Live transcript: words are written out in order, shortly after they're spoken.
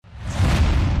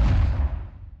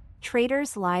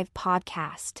Traders Live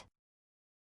podcast.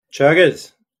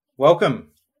 Churgers, welcome.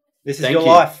 This is Thank your you.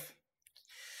 life.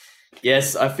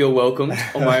 Yes, I feel welcomed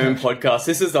on my own podcast.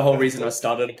 This is the whole reason I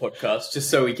started a podcast, just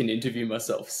so we can interview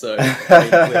myself. So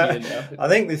we're here now. I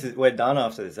think we're done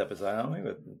after this episode, aren't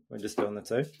we? We're just doing the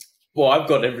two. Well, I've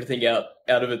got everything out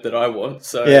of it that I want.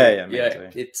 So Me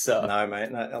too. It's no,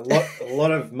 mate. No, a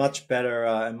lot of much better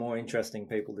and more interesting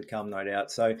people to come, no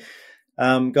doubt. So,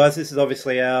 guys, this is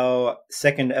obviously our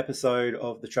second episode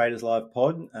of the Traders Live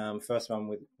pod. First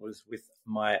one was with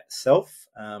myself,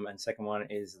 and second one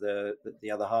is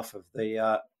the other half of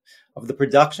the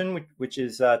production, which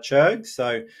is Churg.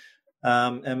 So,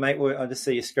 and mate, I just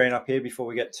see your screen up here before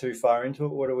we get too far into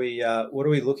it. What are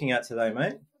we looking at today,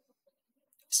 mate?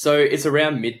 So it's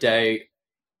around midday,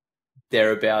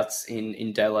 thereabouts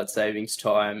in daylight savings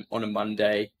time on a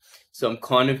Monday. So I'm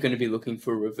kind of going to be looking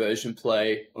for a reversion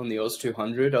play on the Oz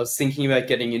 200. I was thinking about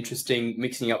getting interesting,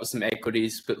 mixing up with some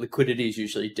equities, but liquidity is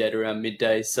usually dead around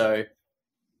midday. So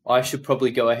I should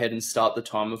probably go ahead and start the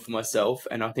timer for myself.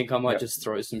 And I think I might just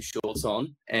throw some shorts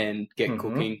on and get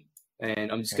cooking.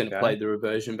 And I'm just going to play the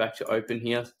reversion back to open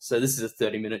here. So this is a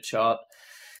 30-minute chart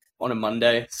on a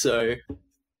Monday. So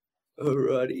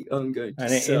alrighty, I'm going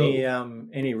to sell.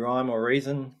 Any rhyme or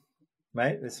reason,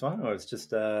 mate, this one? Or it's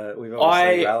just we've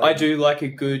obviously rallied. I do like a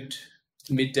good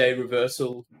midday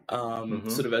reversal,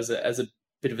 sort of as a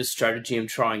bit of a strategy I'm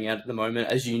trying out at the moment.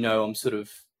 As you know, I'm sort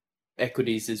of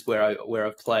equities is where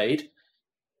I've played,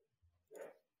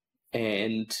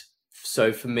 and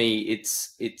so for me,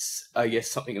 it's I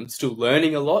guess something I'm still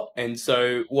learning a lot. And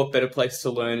so, what better place to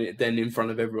learn it than in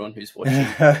front of everyone who's watching?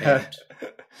 And,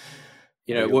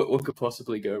 you know, what could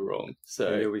possibly go wrong?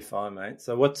 So you'll be fine, mate.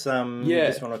 So what's you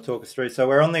just want to talk us through? So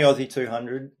we're on the Aussie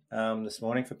 200 this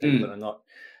morning for people that are not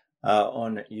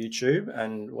on YouTube.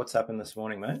 And what's happened this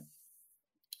morning, mate?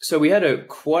 So we had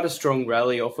quite a strong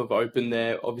rally off of open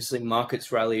there. Obviously,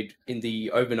 markets rallied in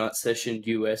the overnight session,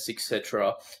 US,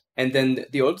 etc. And then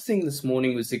the odd thing this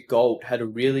morning was that gold had a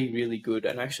really, really good,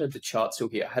 and actually the chart still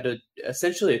here, had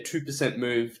essentially a 2%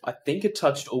 move. I think it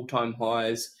touched all-time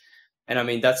highs. And I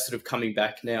mean, that's sort of coming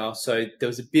back now. So there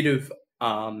was a bit of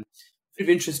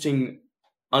interesting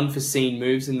unforeseen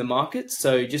moves in the market.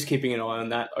 So just keeping an eye on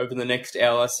that over the next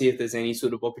hour, see if there's any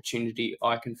sort of opportunity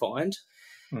I can find.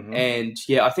 And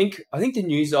yeah, I think the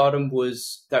news item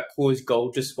that caused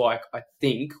gold to spike, I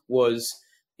think, was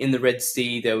in the Red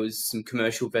Sea. There was some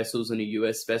commercial vessels and a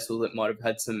US vessel that might have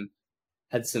had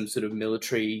some sort of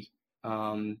military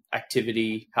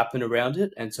activity happen around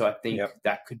it. And so I think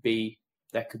that could be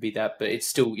that, but it's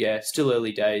still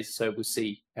early days, so we'll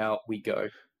see how we go.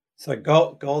 So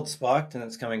gold spiked and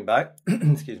it's coming back.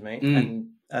 Excuse me,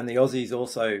 and the Aussies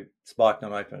also spiked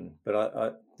on open, but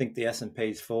I think the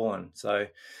S&P's fallen. So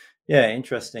yeah,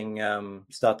 interesting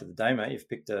start to the day, mate. You've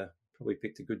probably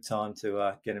picked a good time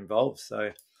to get involved.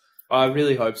 So I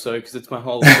really hope so, because it's my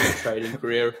whole trading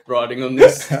career riding on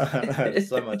this.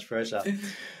 So much pressure.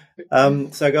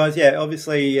 So guys,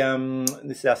 obviously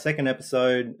this is our second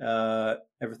episode.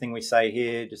 Everything we say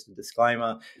here, just a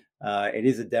disclaimer, it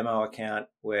is a demo account.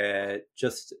 We're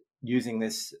just using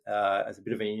this as a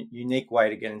bit of a unique way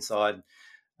to get inside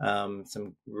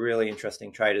some really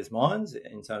interesting traders' minds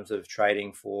in terms of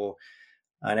trading for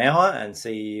an hour and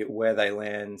see where they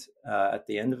land at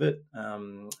the end of it,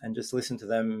 and just listen to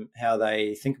them, how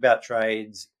they think about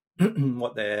trades,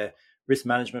 what their risk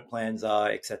management plans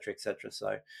are, etc., etc.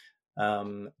 So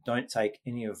don't take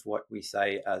any of what we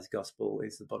say as gospel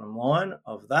is the bottom line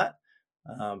of that.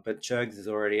 But Churgs is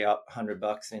already up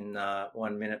 $100 in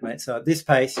 1 minute, mate. So at this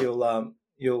pace,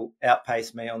 you'll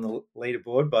outpace me on the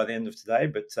leaderboard by the end of today.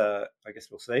 But I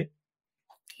guess we'll see.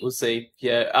 We'll see.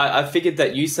 Yeah, I figured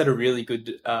that you set a really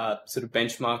good sort of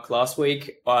benchmark last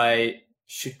week. I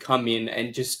should come in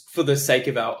and just for the sake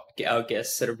of our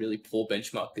guests set a really poor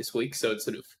benchmark this week. So it's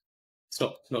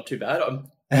not too bad.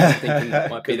 I'm thinking that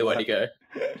might be the way to go.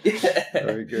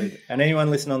 Very good. And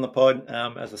anyone listening on the pod,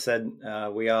 as I said,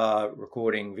 we are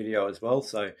recording video as well.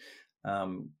 So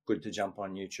good to jump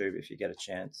on YouTube if you get a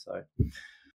chance. So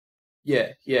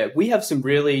yeah. We have some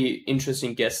really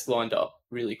interesting guests lined up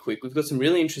really quick. We've got some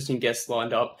really interesting guests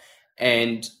lined up.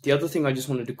 And the other thing I just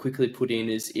wanted to quickly put in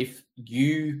is if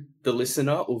you, the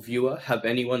listener or viewer, have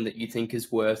anyone that you think is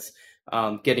worth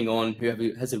getting on,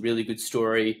 who has a really good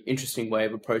story, interesting way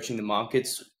of approaching the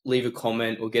markets, leave a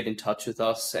comment or get in touch with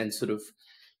us and sort of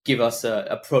give us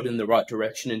a prod in the right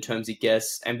direction in terms of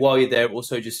guests. And while you're there,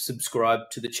 also just subscribe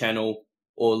to the channel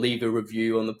or leave a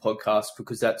review on the podcast,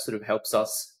 because that sort of helps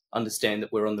us understand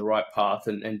that we're on the right path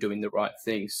and doing the right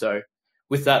thing. So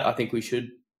with that, I think we should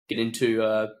get into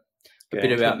a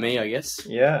bit about me, I guess.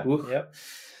 Yeah. Yep.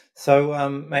 So,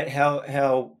 mate,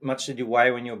 how much did you weigh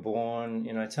when you were born?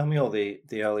 Tell me all the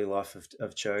early life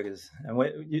of Churgers. And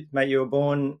mate, you were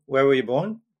born. Where were you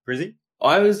born? Brizzy?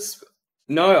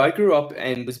 I grew up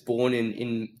and was born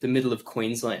in the middle of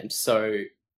Queensland. So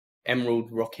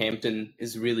Emerald Rockhampton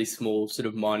is a really small sort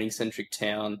of mining centric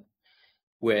town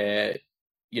where,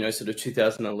 sort of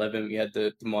 2011 we had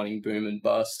the mining boom and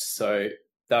bust. So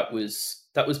that was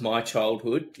my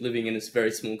childhood, living in this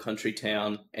very small country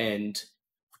town, and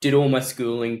did all my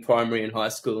schooling, primary and high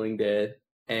schooling there.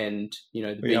 And the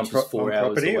Were you beach was 4 on hours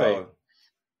property away. or?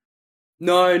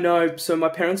 No, no. So my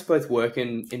parents both work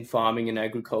in farming and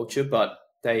agriculture, but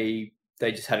they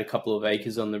just had a couple of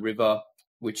acres on the river,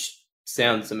 which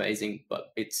sounds amazing, but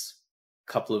it's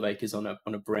a couple of acres on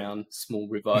a brown small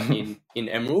river in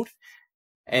Emerald.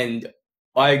 And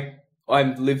I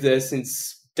lived there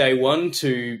since day one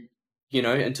to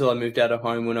until I moved out of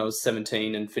home when I was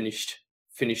 17 and finished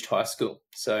high school.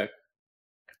 So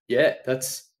yeah,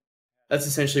 that's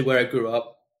essentially where I grew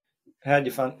up. How'd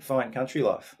you find country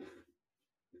life?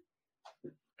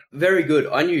 Very good.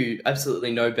 I knew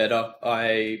absolutely no better.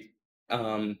 I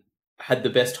had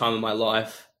the best time of my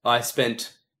life. I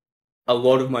spent a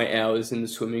lot of my hours in the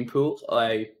swimming pool.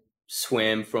 I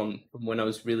swam from when I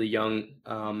was really young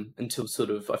until sort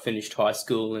of I finished high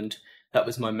school, and that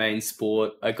was my main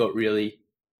sport. I got really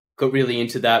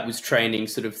into that. Was training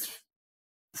sort of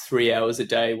 3 hours a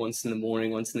day, once in the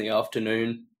morning, once in the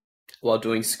afternoon, while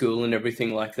doing school and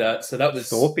everything like that. So that was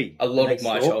Thorpey. a lot of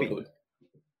my childhood.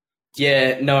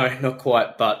 Yeah, no, not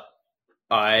quite, but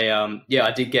I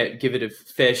did give it a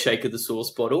fair shake of the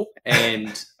sauce bottle,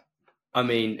 and I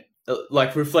mean,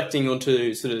 like reflecting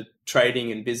onto sort of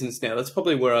trading and business now, that's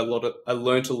probably where I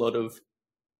learnt a lot of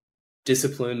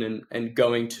discipline and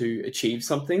going to achieve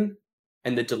something,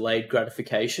 and the delayed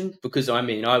gratification. Because I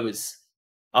mean, I was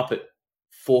up at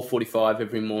 4:45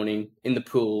 every morning in the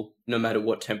pool, no matter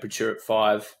what temperature, at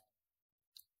 5,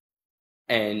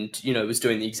 and was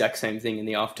doing the exact same thing in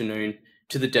the afternoon,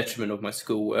 to the detriment of my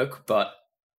schoolwork. But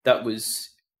that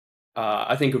was,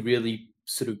 I think, a really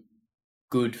sort of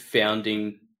good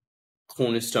founding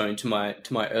cornerstone to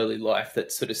my early life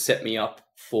that sort of set me up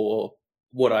for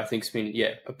what I think's been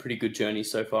a pretty good journey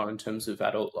so far in terms of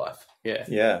adult life.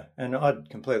 Yeah, and I'd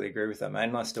completely agree with that, mate.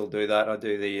 And I still do that. I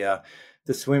do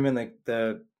the swim and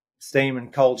the steam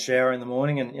and cold shower in the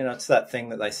morning, and it's that thing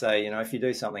that they say, if you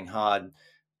do something hard,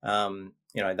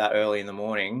 that early in the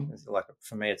morning, like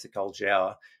for me, it's a cold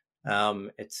shower.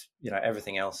 It's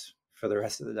everything else for the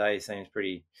rest of the day seems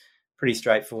pretty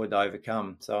straightforward to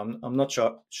overcome. So I'm not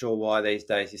sure why these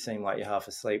days you seem like you're half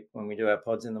asleep when we do our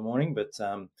pods in the morning, but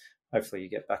hopefully you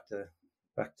get back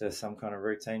to some kind of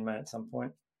routine, mate, at some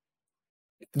point.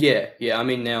 Yeah. I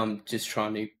mean, now I'm just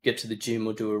trying to get to the gym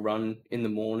or do a run in the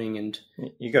morning, and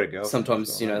you got to go.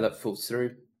 Sometimes that falls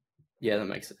through. Yeah, that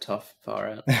makes it tough. Far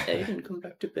out. Yeah, you can come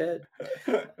back to bed.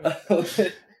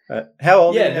 How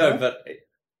old are you now? No, but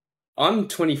I'm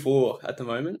 24 at the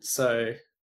moment. So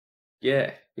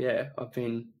yeah, I've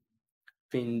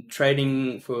been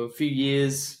trading for a few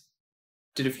years.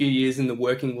 Did a few years in the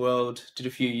working world. Did a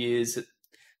few years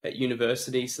at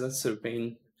university. So that's sort of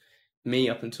been me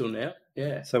up until now.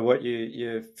 Yeah. So what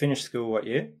you finished school what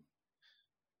year?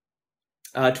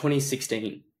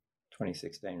 2016.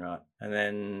 2016, right. And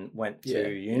then went to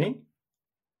uni?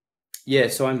 Yeah,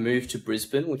 so I moved to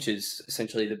Brisbane, which is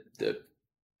essentially the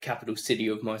capital city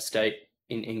of my state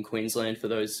in Queensland, for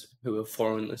those who are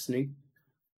foreign listening.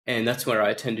 And that's where I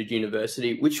attended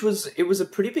university, which was a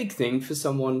pretty big thing for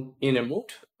someone in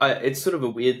Emerald. It's sort of a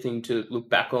weird thing to look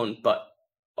back on, but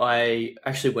I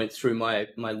actually went through my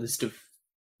list of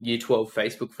Year 12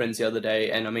 Facebook friends the other day,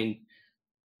 and I mean,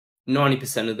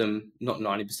 90% of them, not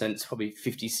 90%, it's probably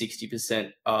 50,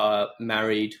 60% are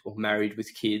married or married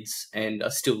with kids and are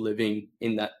still living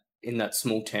in that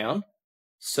small town.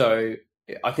 So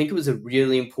I think it was a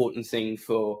really important thing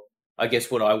for, I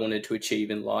guess, what I wanted to achieve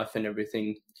in life and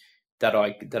everything that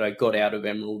I got out of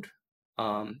Emerald.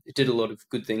 It did a lot of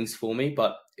good things for me,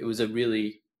 but it was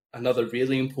another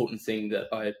really important thing that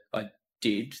I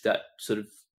did that sort of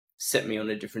set me on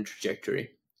a different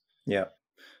trajectory. Yeah.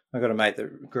 I've got a mate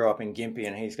that grew up in Gympie,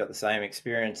 and he's got the same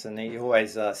experience, and he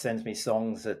always sends me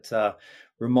songs that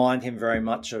remind him very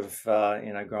much of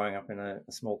growing up in a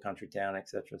small country town,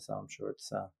 etc. So I'm sure it's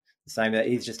the same. That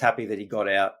he's just happy that he got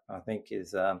out, I think,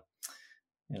 is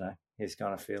his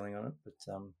kind of feeling on it. But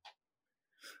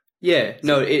yeah,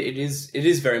 no, it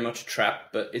is very much a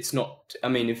trap, but it's not. I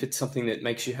mean, if it's something that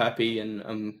makes you happy,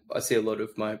 and I see a lot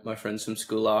of my friends from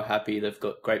school are happy. They've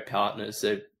got great partners.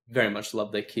 They very much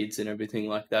love their kids and everything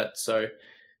like that. So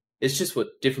it's just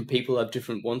what different people have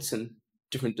different wants and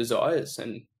different desires,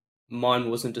 and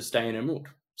mine wasn't to stay in Emerald.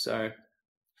 So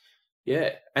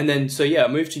yeah, and then I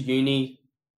moved to uni.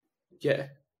 Yeah.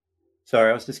 Sorry,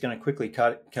 I was just going to quickly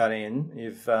cut in.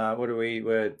 You've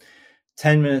we're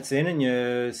 10 minutes in, and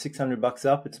you're $600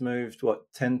 up. It's moved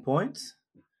 10 points.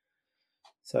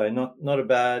 So not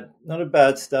a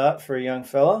bad start for a young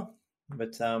fella,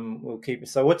 but we'll keep.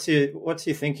 So what's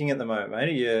your thinking at the moment, mate?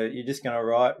 Are you just going to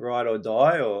ride or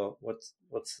die, or what's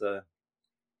the?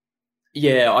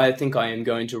 Yeah, I think I am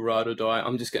going to ride or die.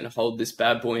 I'm just going to hold this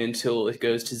bad boy until it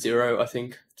goes to zero. I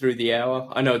think through the hour.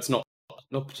 I know it's not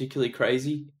particularly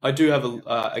crazy. I do have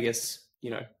I guess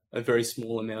a very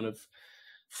small amount of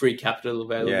free capital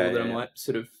available that I might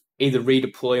sort of either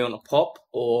redeploy on a pop,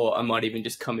 or I might even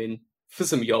just come in for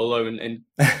some YOLO and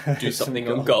do something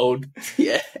on gold.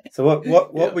 Yeah. So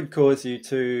what would cause you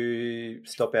to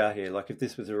stop out here? Like if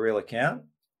this was a real account,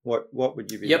 what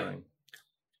would you be doing?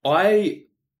 I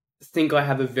think I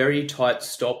have a very tight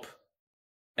stop,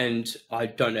 and I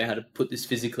don't know how to put this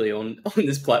physically on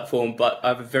this platform, but I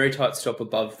have a very tight stop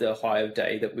above the high of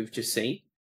day that we've just seen.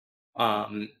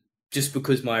 Just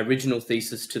because my original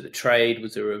thesis to the trade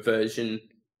was a reversion,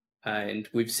 and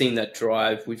we've seen that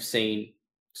drive. We've seen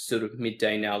sort of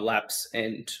midday now lapse,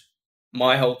 and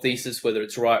my whole thesis, whether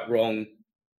it's right, wrong,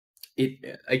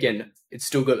 it's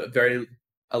still got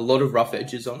a lot of rough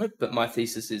edges on it, but my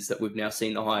thesis is that we've now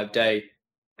seen the high of day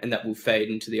and that will fade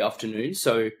into the afternoon.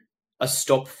 So a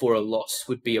stop for a loss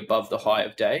would be above the high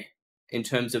of day. In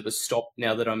terms of a stop,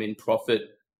 now that I'm in profit,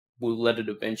 we'll let it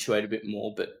eventuate a bit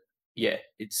more, but yeah,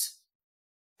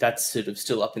 that's sort of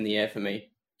still up in the air for me.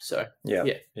 So yeah.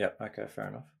 Okay, fair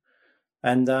enough.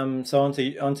 And so onto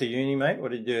uni, mate.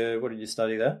 What did you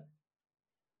study there?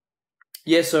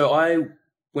 Yeah, so I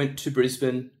went to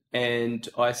Brisbane and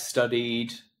I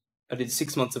did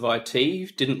 6 months of IT,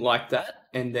 didn't like that,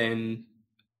 and then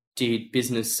did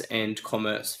business and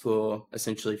commerce for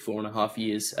essentially 4.5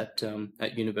 years at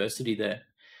university there,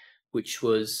 which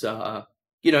was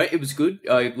it was good.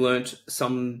 I learnt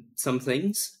some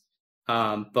things,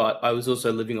 but I was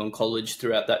also living on college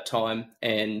throughout that time,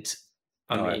 and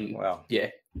wow.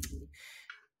 Yeah.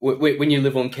 When you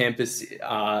live on campus,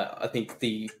 I think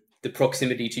the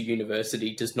proximity to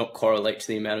university does not correlate to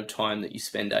the amount of time that you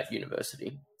spend at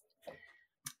university.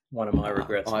 One of my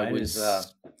regrets, mate, is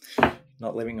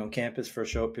not living on campus for a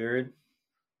short period.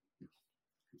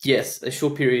 Yes, a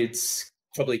short period's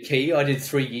probably key. I did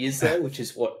 3 years there, which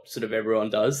is what sort of everyone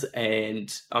does.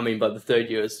 And I mean, by the third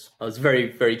year, I was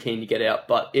very, very keen to get out.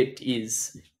 But it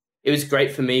was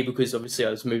great for me because obviously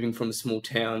I was moving from a small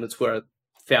town. That's where I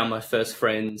found my first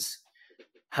friends,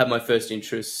 had my first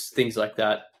interests, things like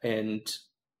that. And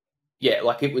yeah,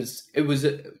 like it was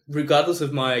regardless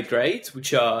of my grades,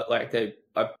 which are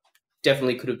I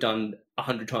definitely could have done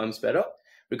 100 times better.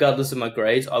 Regardless of my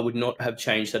grades, I would not have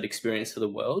changed that experience for the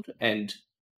world. And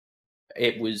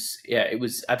it was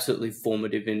absolutely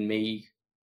formative in me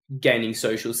gaining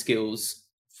social skills,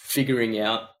 figuring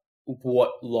out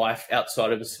what life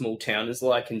outside of a small town is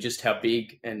like, and just how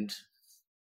big and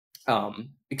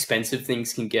expensive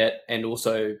things can get, and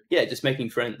also just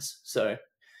making friends. So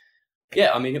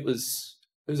I mean, it was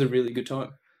a really good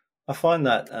time. I find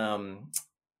that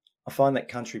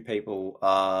country people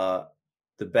are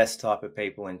the best type of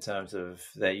people in terms of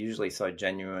they're usually so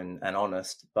genuine and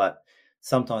honest, but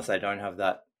sometimes they don't have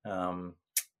that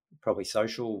probably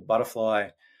social butterfly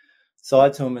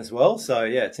side to them as well. So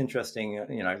yeah, it's interesting.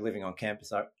 Living on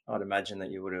campus, I'd imagine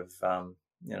that you would have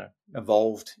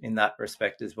evolved in that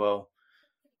respect as well.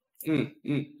 I'm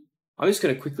just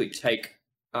going to quickly take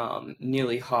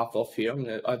nearly half off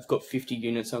here. I've got 50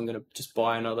 units. I'm going to just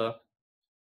buy another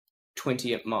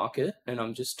 20 at market, and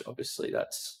I'm just obviously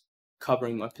that's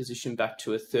covering my position back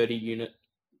to a 30 unit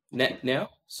net now.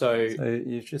 So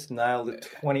you've just nailed a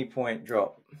 20-point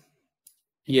drop.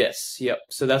 Yes, yep.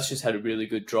 So that's just had a really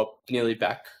good drop, nearly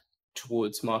back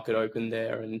towards market open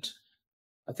there, and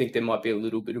I think there might be a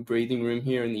little bit of breathing room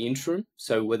here in the interim.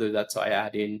 So whether that's I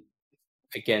add in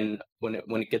again when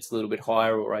it gets a little bit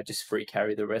higher, or I just free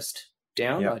carry the rest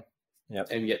down, I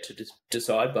am yet to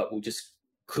decide. But we'll just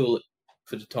cool it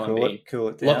for the time being. Cool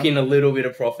it down. Lock in a little bit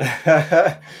of profit.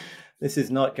 This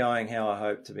is not going how I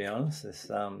hope, to be honest.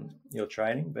 This your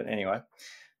trading, but anyway.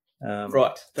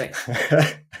 Right. Thanks.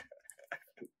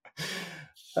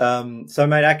 So,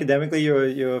 mate, academically,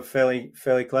 you're fairly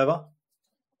clever.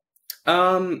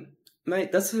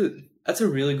 Mate, that's a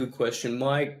really good question.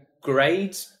 My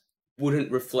grades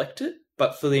wouldn't reflect it,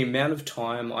 but for the amount of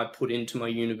time I put into my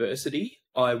university,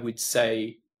 I would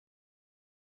say.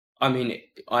 I mean,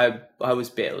 I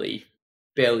was barely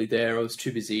there. I was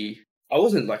too busy. I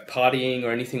wasn't like partying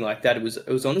or anything like that. It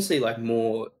was honestly like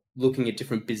more looking at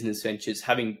different business ventures,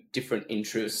 having different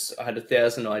interests. I had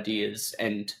 1,000 ideas,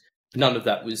 and none of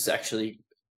that was actually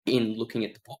in looking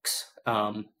at the books.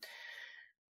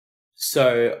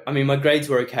 So, I mean, my grades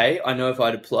were okay. I know if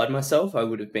I'd applied myself, I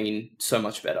would have been so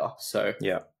much better. So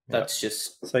that's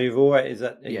just... So you've always, is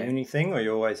that a uni thing, or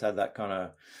you always had that kind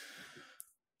of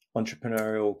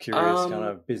entrepreneurial, curious, kind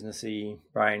of businessy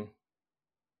brain?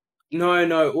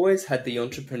 No, always had the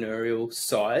entrepreneurial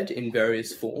side in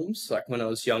various forms. Like when I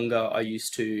was younger,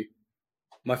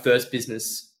 my first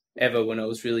business ever when I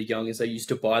was really young is I used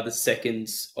to buy the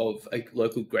seconds of a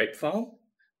local grape farm,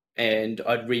 and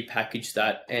I'd repackage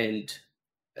that and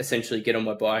essentially get on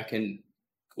my bike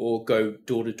or go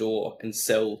door to door and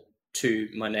sell to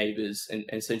my neighbors and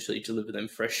essentially deliver them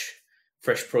fresh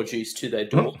produce to their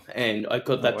door. And I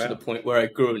got that to the point where I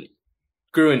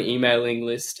grew an emailing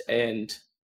list, and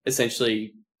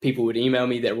essentially people would email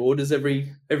me their orders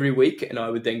every week, and I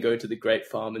would then go to the grape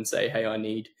farm and say, hey, I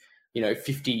need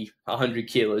 50, 100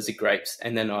 kilos of grapes,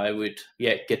 and then I would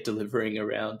get delivering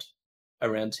around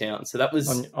town. So that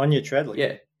was on your treadle.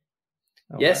 Yep,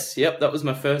 that was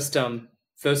my first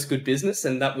good business,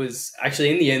 and that was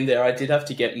actually in the end there I did have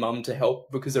to get mum to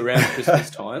help, because around Christmas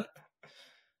time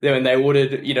when they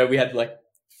ordered, we had like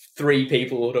 3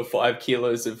 people order 5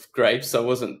 kilos of grapes. So I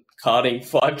wasn't carting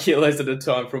 5 kilos at a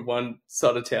time from one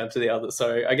side of town to the other.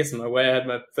 So I guess in my way I had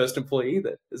my first employee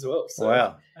there as well. So,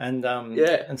 wow. And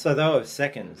and so they were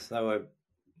seconds. They were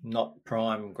not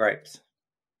prime grapes.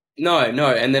 No.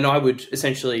 And then I would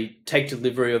essentially take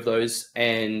delivery of those,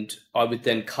 and I would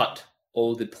then cut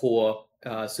all the poor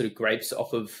sort of grapes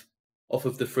off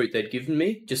of the fruit they'd given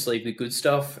me, just leave the good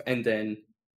stuff, and then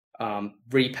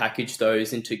repackage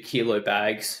those into kilo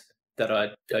bags that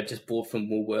I just bought from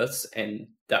Woolworths, and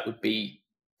that would be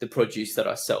the produce that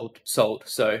I sold. So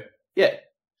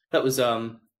that was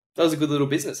a good little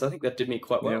business. I think that did me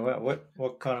quite well. Yeah,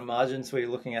 what kind of margins were you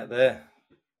looking at there?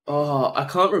 Oh, I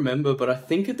can't remember, but I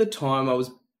think at the time I was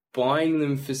buying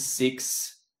them for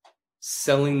 6,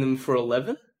 selling them for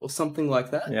 11 or something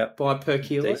like that. Yeah, by per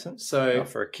kilo. Decent. So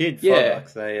for a kid,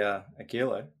 $5 a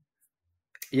kilo.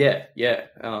 Yeah.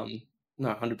 No,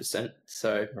 100%.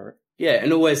 So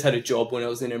and always had a job when I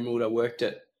was in Emerald. I worked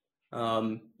at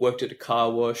a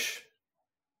car wash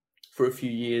for a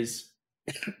few years.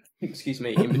 Excuse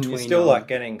me. In between, you still like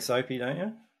getting soapy, don't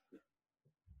you?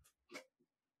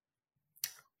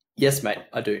 Yes, mate.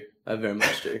 I do. I very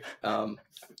much do.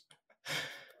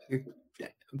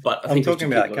 But I'm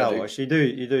talking about car wash. You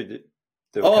do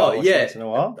a car wash once in a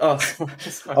while. Oh,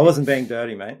 sorry. I wasn't being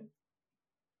dirty, mate.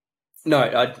 No,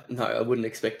 I wouldn't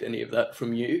expect any of that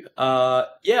from you. I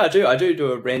do. I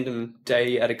do a random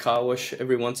day at a car wash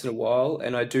every once in a while,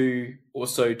 and I do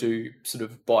also do sort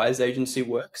of buyer's agency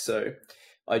work. So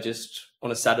I just,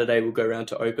 on a Saturday, will go around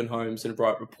to open homes and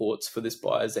write reports for this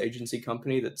buyer's agency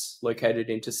company that's located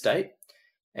interstate.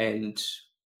 And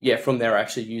from there, I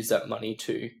actually use that money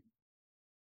to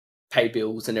pay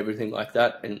bills and everything like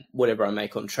that. And whatever I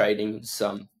make on trading is,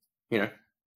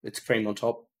 it's cream on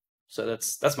top. So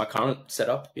that's my current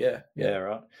setup. Yeah,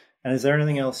 right. And is there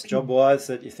anything else job-wise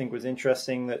that you think was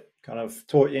interesting that kind of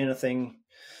taught you anything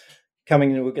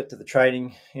coming in? We'll get to the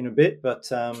trading in a bit,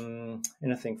 but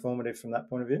anything formative from that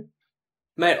point of view?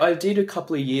 Mate, I did a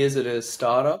couple of years at a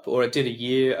startup, or I did a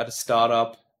year at a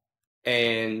startup,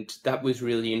 and that was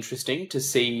really interesting to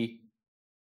see.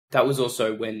 That was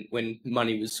also when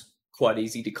money was quite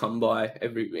easy to come by.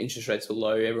 Interest rates were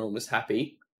low, everyone was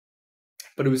happy.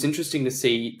 But it was interesting to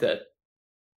see that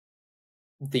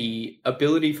the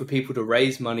ability for people to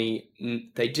raise money,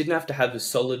 they didn't have to have a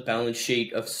solid balance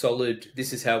sheet of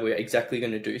this is how we're exactly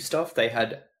going to do stuff. They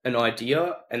had an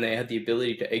idea and they had the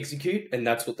ability to execute, and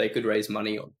that's what they could raise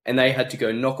money on. And they had to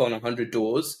go knock on 100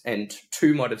 doors, and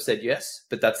 2 might have said yes,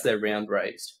 but that's their round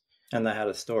raised. And they had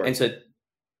a story.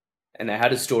 And they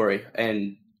had a story,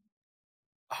 and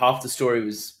half the story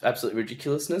was absolute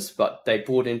ridiculousness, but they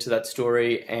bought into that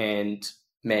story, and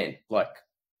man, like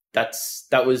that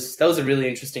was a really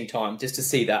interesting time just to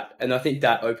see that. And I think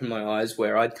that opened my eyes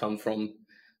where I'd come from,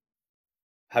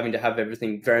 having to have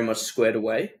everything very much squared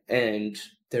away, and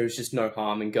there was just no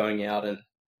harm in going out and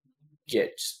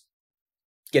just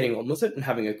getting on with it and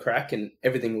having a crack, and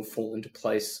everything will fall into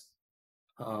place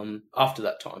after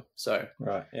that time. So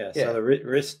right, yeah. So the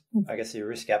risk, I guess, your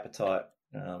risk appetite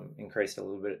increased a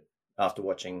little bit after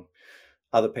watching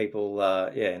other people,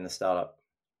 in the startup.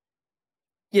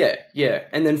 Yeah.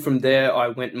 And then from there, I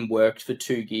went and worked for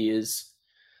 2 years.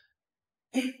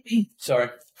 Sorry.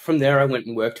 From there, I went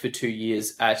and worked for 2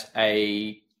 years at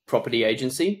a property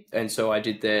agency. And so I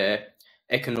did their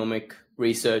economic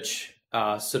research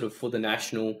sort of for the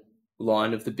national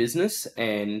line of the business,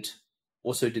 and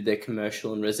also did their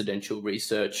commercial and residential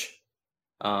research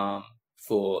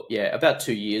for about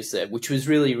 2 years there, which was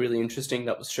really, really interesting.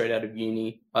 That was straight out of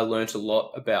uni. I learnt a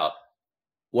lot about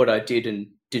what I did and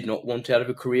did not want out of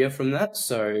a career from that.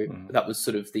 So that was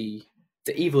sort of the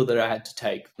evil that I had to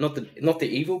take. Not the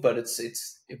evil, but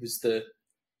it was the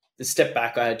step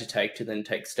back I had to take to then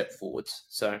take step forwards.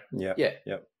 So yeah,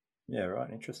 right.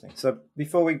 Interesting. So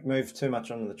before we move too much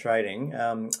on to the trading,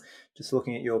 just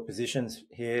looking at your positions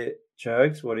here,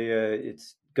 Churgs, what are you?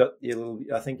 It's got your little.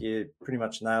 I think you pretty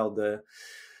much nailed the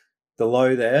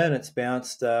low there, and it's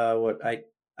bounced 8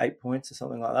 points or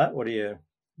something like that. What are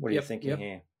you thinking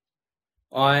here?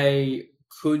 I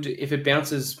could, if it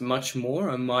bounces much more,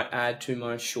 I might add to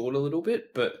my short a little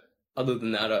bit, but other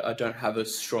than that, I don't have a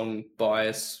strong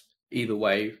bias either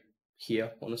way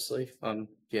here, honestly.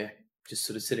 Just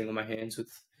sort of sitting on my hands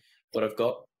with what I've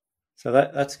got. So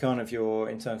that's kind of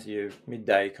in terms of your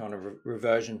midday kind of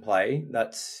reversion play,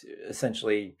 that's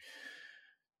essentially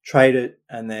trade it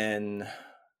and then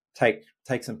take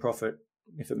some profit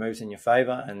if it moves in your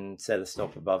favor and set a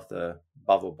stop above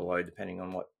or below, depending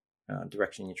on what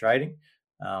direction you're trading,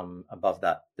 above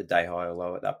that, the day high or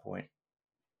low at that point.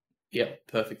 Yeah,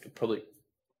 perfect. I'll probably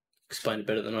explain it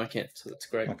better than I can, so that's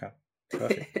great. Okay,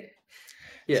 perfect.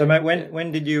 So, mate,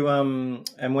 when did you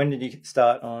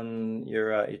start on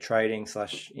your trading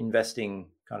 / investing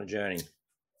kind of journey?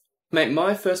 Mate,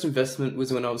 my first investment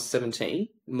was when I was 17.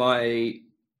 My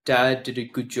dad did a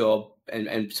good job, and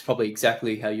it's probably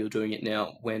exactly how you're doing it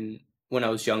now, when I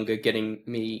was younger, getting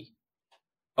me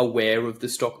aware of the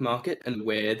stock market and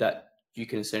aware that you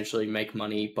can essentially make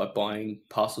money by buying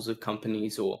parcels of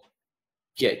companies or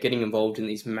getting involved in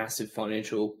these massive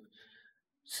financial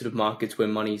sort of markets where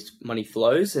money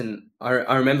flows. And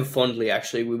I remember fondly,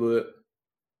 actually,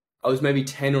 I was maybe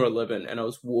 10 or 11, and I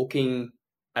was walking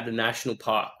at a national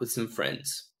park with some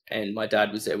friends, and my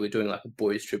dad was there. We were doing like a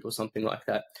boys trip or something like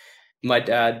that. My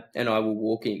dad and I were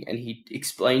walking, and he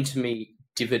explained to me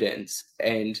dividends,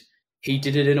 and he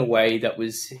did it in a way that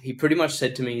he pretty much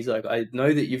said to me, he's like, I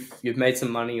know that you've made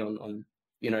some money on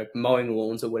mowing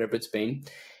lawns or whatever it's been.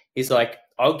 He's like,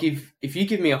 if you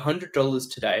give me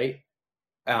 $100 today,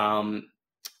 I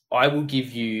will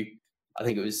give you, I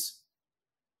think it was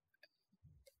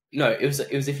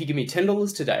if you give me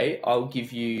 $10 today, I'll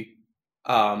give you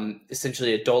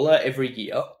essentially $1 every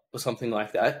year or something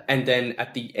like that. And then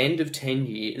at the end of 10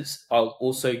 years, I'll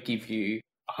also give you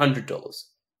 $100.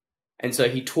 And so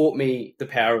he taught me the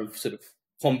power of sort of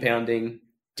compounding,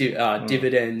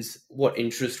 dividends, what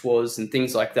interest was, and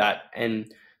things like that.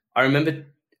 And I remember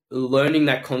learning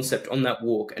that concept on that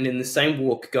walk, and in the same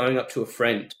walk going up to a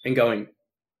friend and going,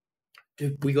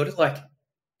 dude, we got to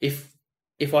if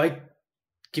I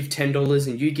give $10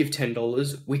 and you give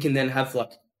 $10, we can then have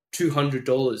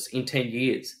 $200 in 10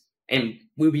 years, and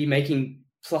we'll be making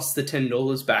plus the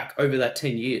 $10 back over that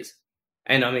 10 years.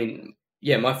 And I mean,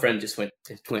 my friend just went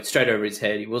straight over his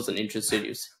head. He wasn't interested. He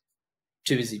was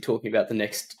too busy talking about the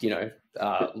next,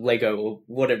 Lego or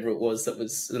whatever it was that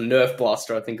was the Nerf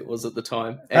blaster, I think it was at the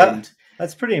time. And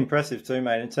that's pretty impressive too,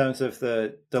 mate, in terms of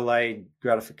the delayed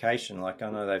gratification. Like,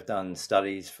 I know they've done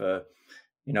studies for,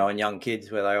 on young kids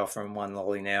where they offer them one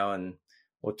lolly now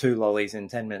or two lollies in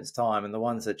 10 minutes time. And the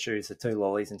ones that choose the two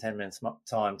lollies in 10 minutes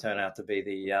time turn out to be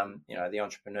the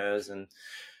entrepreneurs and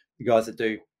the guys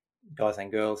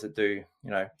and girls that do,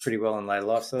 pretty well in later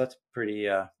life. So that's pretty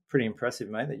impressive,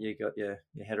 mate, that you got your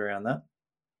head around that.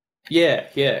 Yeah.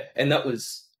 And that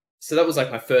was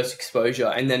like my first exposure.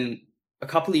 And then a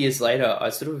couple of years later, I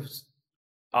sort of was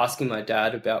asking my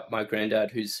dad about my granddad,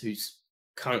 who's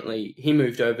currently, he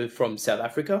moved over from South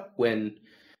Africa when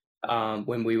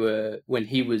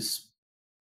he was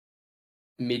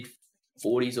mid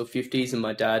 40s or 50s, and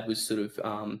my dad was sort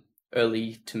of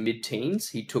early to mid teens.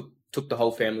 He took the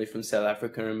whole family from South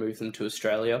Africa and moved them to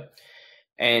Australia,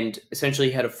 and essentially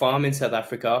had a farm in South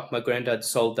Africa. My granddad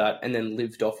sold that and then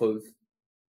lived off of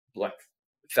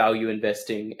value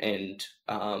investing and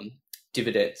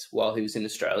dividends while he was in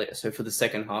Australia. So for the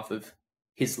second half of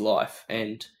his life,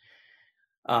 and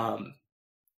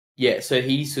so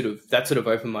he that sort of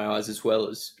opened my eyes, as well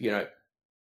as,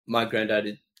 my granddad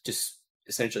had just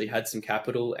essentially had some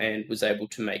capital and was able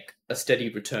to make a steady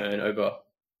return over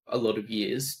a lot of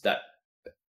years. That,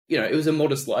 it was a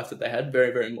modest life that they had,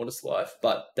 very, very modest life,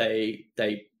 but they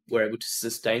were able to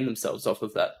sustain themselves off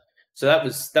of that. So that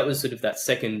was sort of that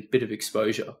second bit of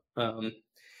exposure. And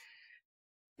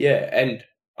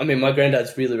I mean, my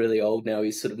granddad's really, really old now.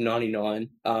 He's sort of 99.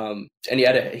 And he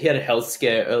had a health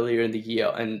scare earlier in the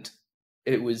year, and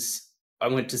it was, I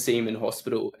went to see him in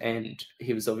hospital, and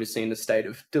he was obviously in a state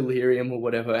of delirium or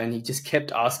whatever, and he just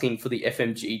kept asking for the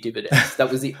FMG dividends.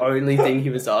 That was the only thing he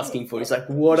was asking for. He's like,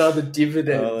 "What are the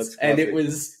dividends?" And it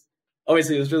was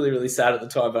obviously, it was really, really sad at the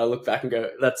time, but I look back and go,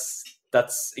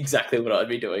 that's exactly what I'd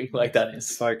be doing. Like, that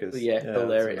is focus. Yeah,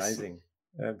 hilarious. That's amazing.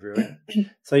 Brilliant.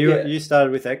 So you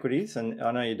started with equities, and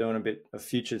I know you're doing a bit of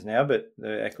futures now, but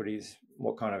the equities,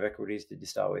 what kind of equities did you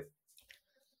start with?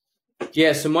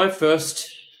 Yeah, so my first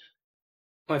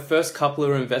couple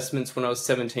of investments when I was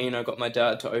 17, I got my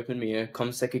dad to open me a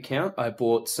CommSec account. I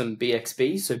bought some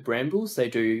BXB, so Brambles. They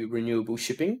do renewable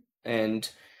shipping, and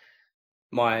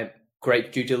my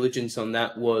great due diligence on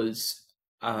that was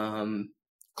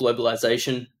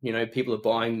globalization. You know, people are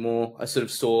buying more. I sort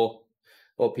of saw,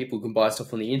 well, people can buy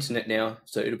stuff on the internet now,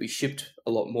 so it'll be shipped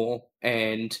a lot more.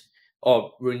 And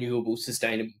renewable,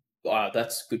 sustainable,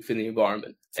 that's good for the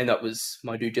environment. And that was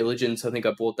my due diligence. I think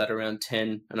I bought that around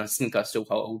 10, and I think I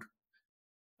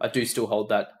do still hold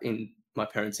that in my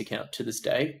parents' account to this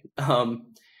day. But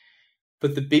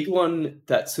the big one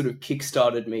that sort of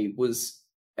kickstarted me was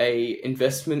a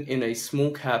investment in a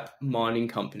small cap mining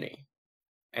company.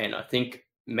 And I think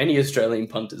many Australian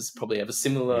punters probably have a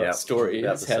similar story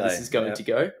as how this is going to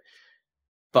go.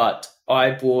 But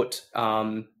I bought,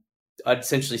 I'd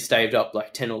essentially saved up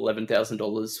like $10,000 or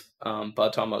 $11,000 by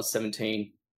the time I was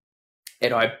 17.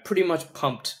 And I pretty much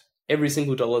pumped every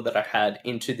single dollar that I had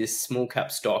into this small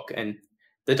cap stock. And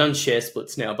they've done share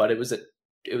splits now, but it was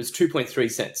 2.3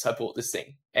 cents. I bought this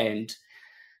thing, and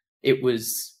it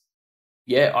was,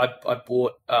 I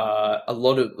bought a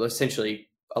lot of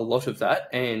that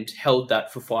and held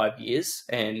that for 5 years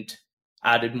and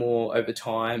added more over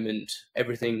time and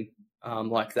everything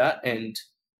like that. And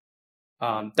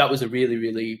that was a really,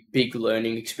 really big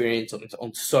learning experience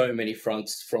on so many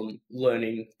fronts, from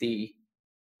learning the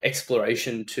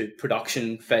exploration to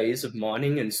production phase of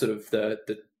mining and sort of the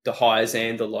highs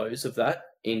and the lows of that,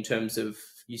 in terms of,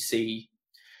 you see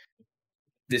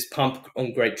this pump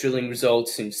on great drilling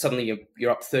results and suddenly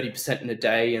you're up 30% in a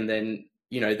day, and then,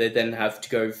 you know, they then have to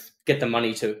go get the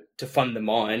money to fund the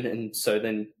mine, and so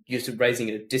then you're raising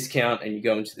it at a discount and you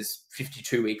go into this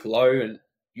 52-week low and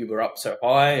you were up so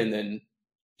high, and then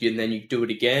you do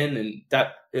it again, and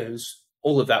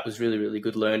all of that was really, really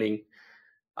good learning.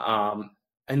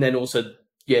 And then also,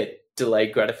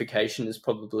 delayed gratification is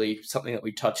probably something that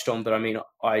we touched on, but I mean,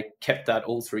 I kept that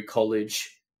all through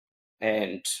college,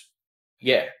 and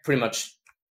pretty much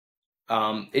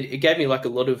it gave me like a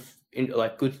lot of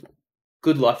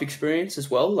good life experience as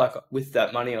well. Like, with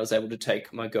that money, I was able to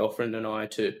take my girlfriend and I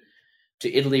to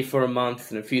Italy for a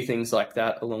month and a few things like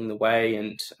that along the way,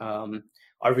 and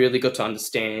I really got to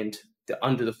understand the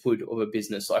under the hood of a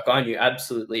business. Like, I knew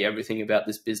absolutely everything about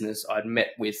this business. I'd met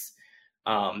with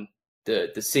the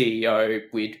CEO.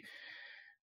 We'd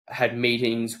had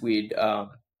meetings. I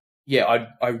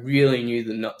really knew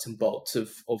the nuts and bolts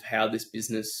of how this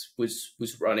business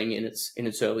was running in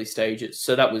its early stages.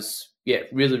 So that was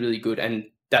really, really good. And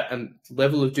that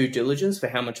level of due diligence for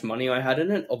how much money I had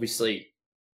in it, obviously,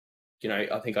 you know,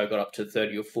 I think I got up to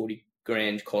 30 or 40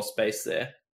 grand cost base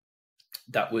there.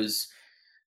 That was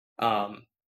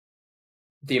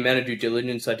the amount of due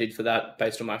diligence I did for that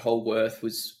based on my whole worth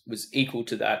was equal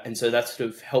to that. And so that sort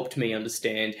of helped me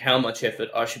understand how much effort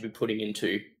I should be putting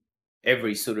into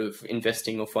every sort of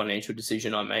investing or financial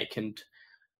decision I make. And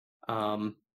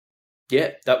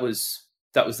that was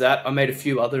that. I made a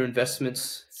few other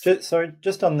investments.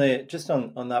 Just on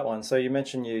that one. So you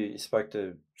mentioned you spoke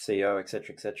to CEO, et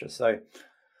cetera. So,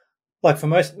 like, for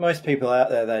most people out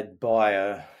there, they'd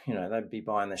be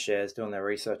buying the shares, doing their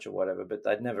research or whatever, but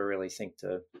they'd never really think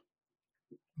to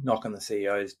knock on the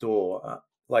CEO's door.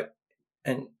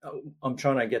 And I'm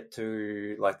trying to get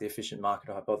to like the efficient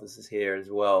market hypothesis here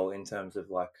as well, in terms of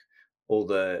like all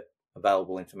the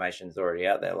available information is already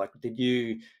out there. Like, do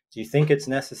you think it's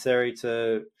necessary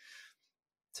to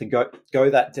go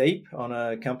that deep on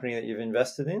a company that you've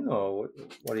invested in, or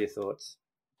what are your thoughts?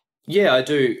 Yeah, I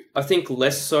do. I think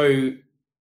almost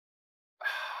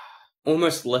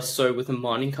less so with a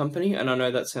mining company. And I know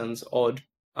that sounds odd,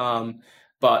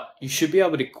 but you should be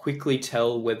able to quickly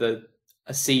tell whether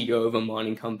a CEO of a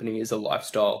mining company is a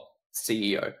lifestyle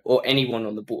CEO, or anyone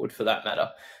on the board for that matter.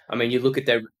 I mean, you look at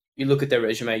their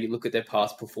resume, you look at their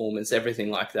past performance, everything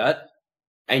like that,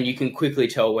 and you can quickly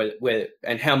tell where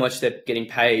and how much they're getting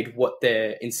paid, what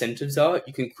their incentives are.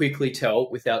 You can quickly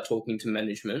tell without talking to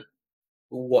management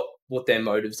what their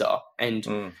motives are.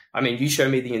 And I mean, you show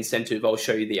me the incentive, I'll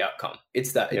show you the outcome.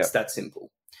 It's that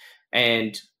simple.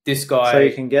 And this guy, so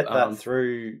you can get that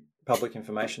through public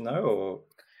information though, or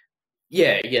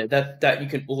that you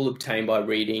can all obtain by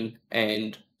reading.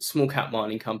 And small cap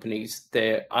mining companies,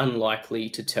 they're unlikely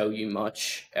to tell you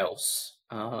much else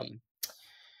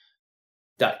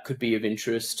that could be of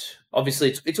interest.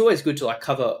 Obviously, it's always good to like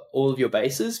cover all of your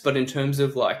bases, but in terms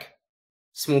of like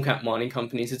small cap mining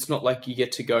companies, it's not like you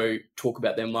get to go talk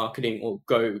about their marketing or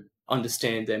go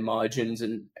understand their margins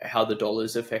and how the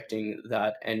dollar's affecting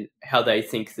that and how they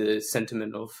think the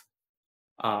sentiment of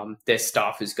their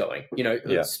staff is going. You know,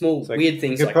 small so weird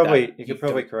things you like probably, that. You could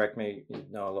probably correct me. You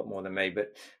know a lot more than me,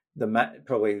 but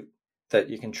probably that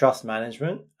you can trust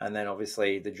management, and then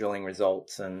obviously the drilling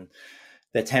results and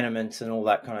their tenements and all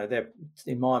that kind of. They're,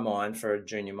 in my mind, for a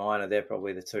junior miner, they're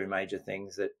probably the two major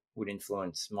things that would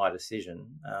influence my decision.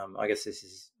 I guess this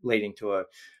is leading to a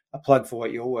plug for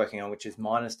what you're working on, which is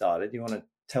Miners Data. Do you want to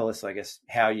tell us, I guess,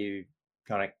 how you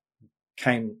kind of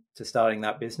came to starting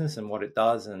that business and what it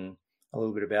does and a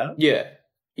little bit about it?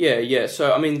 Yeah.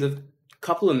 So, I mean, the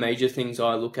couple of major things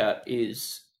I look at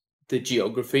is the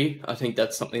geography. I think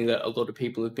that's something that a lot of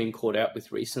people have been caught out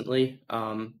with recently.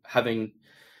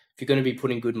 If you're going to be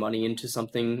putting good money into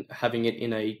something, having it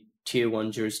in a tier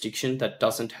 1 jurisdiction that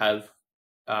doesn't have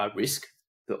risk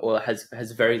or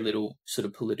has very little sort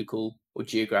of political or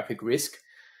geographic risk,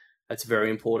 that's very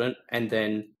important. And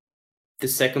then the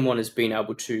second one is being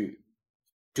able to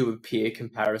do a peer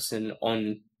comparison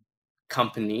on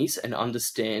companies and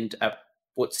understand at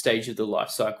what stage of the life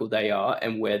cycle they are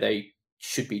and where they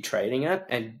should be trading at.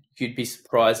 And you'd be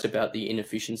surprised about the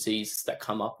inefficiencies that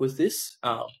come up with this.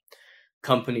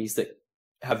 Companies that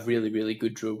have really, really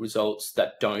good drill results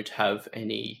that don't have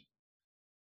any,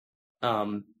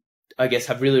 have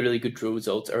really, really good drill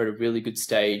results, are at a really good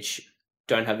stage,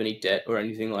 don't have any debt or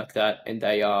anything like that, and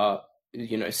they are,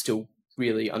 still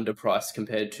really underpriced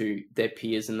compared to their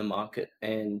peers in the market.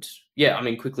 And yeah, I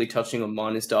mean, quickly touching on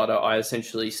Miners Data, I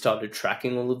essentially started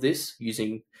tracking all of this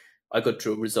I got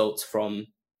drill results from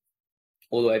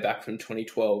all the way back from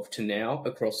 2012 to now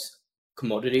across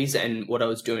commodities. And what I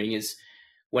was doing is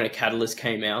when a catalyst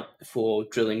came out for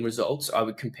drilling results, I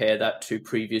would compare that to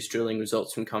previous drilling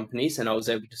results from companies. And I was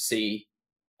able to see,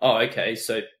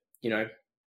 so,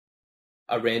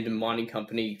 a random mining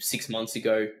company 6 months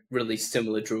ago released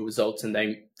similar drill results and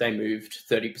they moved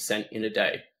 30% in a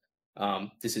day.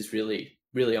 This is really,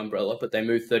 really umbrella, but they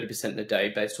moved 30% in a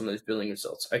day based on those drilling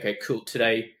results. Okay, cool.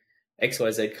 Today,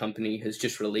 XYZ company has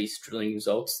just released drilling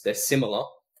results. They're similar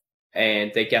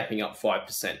and they're gapping up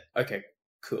 5%. Okay,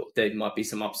 cool. There might be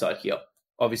some upside here.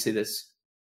 Obviously,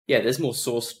 there's more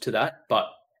source to that, but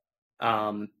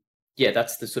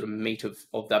that's the sort of meat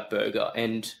of that burger.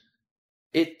 And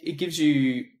it gives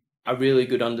you a really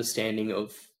good understanding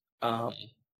of,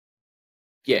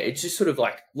 it's just sort of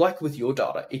like with your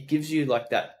data, it gives you like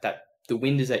that the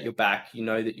wind is at your back. You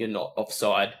know that you're not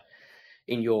offside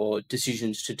in your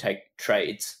decisions to take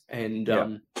trades. And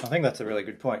I think that's a really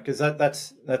good point, because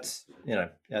that's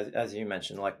as you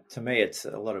mentioned, like, to me, it's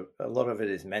a lot of it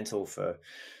is mental for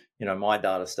my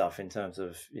data stuff, in terms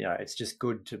of it's just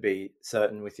good to be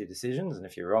certain with your decisions, and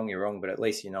if you're wrong, you're wrong, but at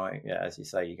least as you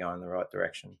say, you're going in the right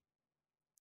direction.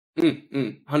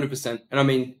 100%. And I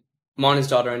mean, Miners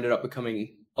Data ended up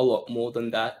becoming a lot more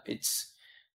than that.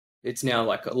 It's now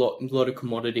like a lot of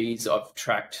commodities. I've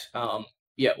tracked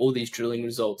all these drilling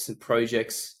results and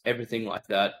projects, everything like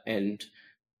that. And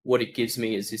what it gives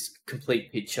me is this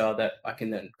complete picture that I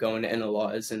can then go and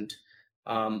analyze. And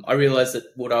I realized that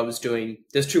what I was doing,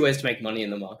 there's two ways to make money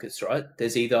in the markets, right?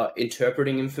 There's either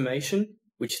interpreting information,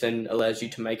 which then allows you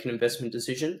to make an investment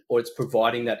decision, or it's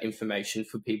providing that information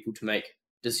for people to make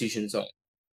decisions on,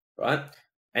 right?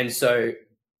 And so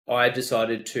I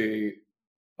decided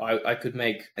I could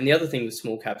make, and the other thing with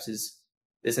small caps is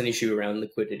there's an issue around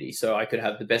liquidity. So I could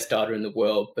have the best data in the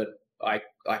world, but I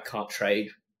can't trade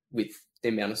with the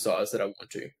amount of size that I want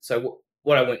to. So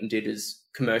what I went and did is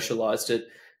commercialized it,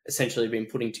 essentially been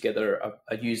putting together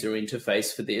a user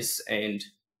interface for this. And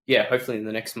hopefully in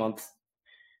the next month,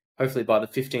 hopefully by the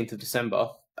 15th of December,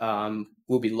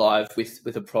 we'll be live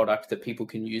with a product that people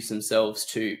can use themselves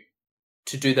to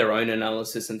do their own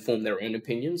analysis and form their own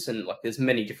opinions. And like, there's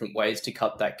many different ways to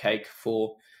cut that cake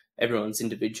for everyone's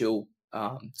individual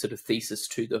sort of thesis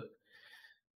to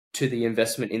the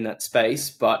investment in that space.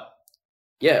 But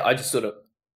I just sort of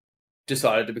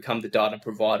decided to become the data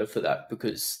provider for that,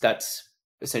 because that's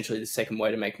essentially the second way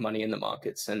to make money in the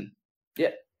markets. And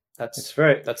that's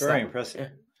very impressive. Yeah.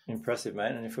 Impressive,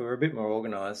 mate. And if we were a bit more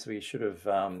organized, we should have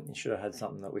you should have had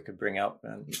something that we could bring up,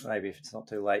 and maybe if it's not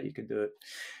too late, you could do it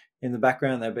in the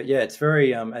background there. But it's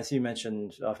very as you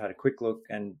mentioned, I've had a quick look,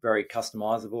 and very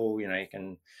customizable. You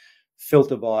can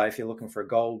filter by, if you're looking for a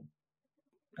gold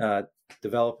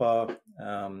developer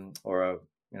or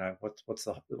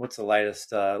what's the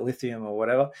latest lithium or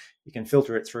whatever. You can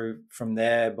filter it through from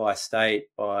there by state,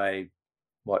 by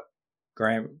what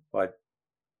gram, by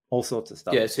all sorts of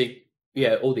stuff. Yeah, so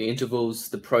all the intervals,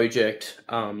 the project,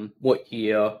 what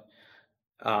year.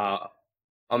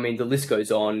 I mean, the list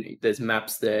goes on. There's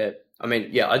maps there. I mean,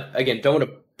 yeah, again, don't want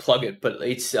to plug it, but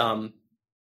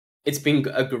it's been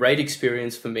a great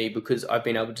experience for me because I've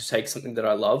been able to take something that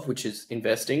I love, which is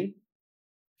investing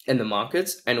in the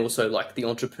markets, and also like the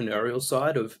entrepreneurial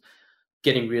side of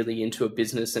getting really into a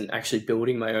business and actually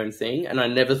building my own thing. And I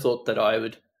never thought that I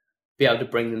would be able to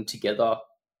bring them together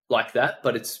like that,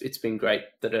 but it's been great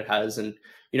that it has. And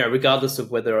regardless of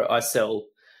whether I sell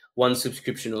one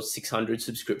subscription or 600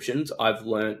 subscriptions, I've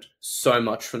learned so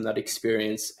much from that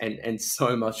experience, and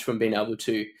so much from being able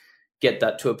to get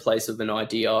that to a place of an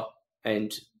idea,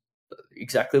 and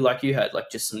exactly like you had,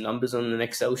 like just some numbers on an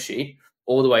Excel sheet,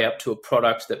 all the way up to a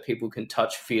product that people can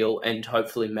touch, feel, and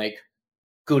hopefully make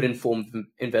good informed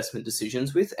investment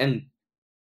decisions with. And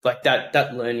like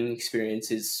that learning experience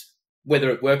is, whether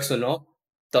it works or not,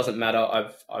 doesn't matter.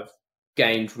 I've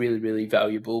gained really, really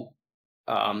valuable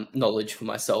knowledge for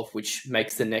myself, which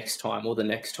makes the next time or the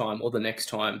next time or the next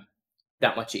time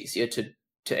that much easier to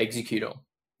execute on.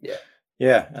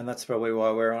 Yeah, and that's probably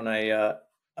why we're on a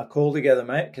call together,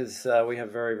 mate, because we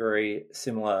have very, very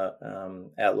similar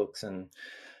outlooks and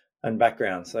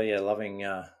backgrounds. So yeah, loving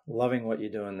what you're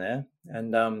doing there.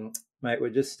 And mate, we're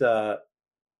just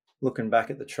looking back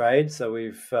at the trade. So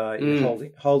we've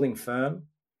holding firm.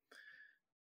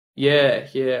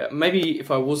 Yeah. Maybe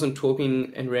if I wasn't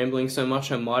talking and rambling so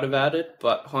much, I might have added,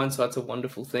 but hindsight's a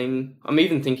wonderful thing. I'm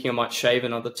even thinking I might shave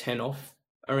another 10 off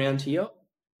around here.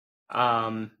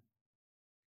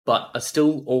 But are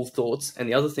still all thoughts. And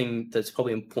the other thing that's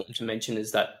probably important to mention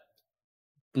is that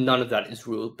none of that is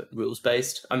rules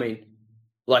based. I mean,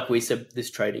 like we said,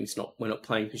 this trading's we're not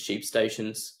playing for sheep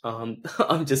stations. I'm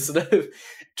just sort of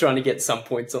trying to get some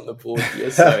points on the board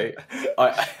here. So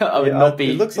I would not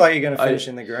be. It looks like you're going to finish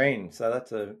in the green. So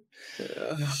that's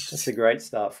a great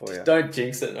start for you. Don't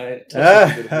jinx it, mate.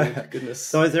 Goodness.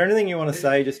 So is there anything you want to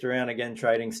say just around, again,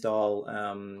 trading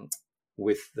style,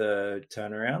 with the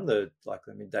turnaround, the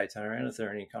midday turnaround? Is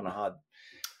there any kind of hard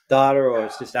data, or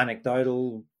it's just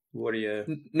anecdotal? What are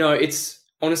you? No,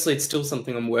 honestly, it's still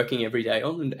something I'm working every day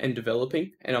on and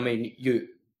developing. And I mean,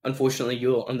 unfortunately,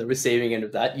 you're on the receiving end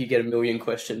of that. You get a million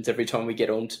questions every time we get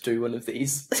on to do one of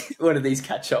these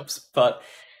catch ups. But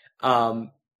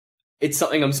it's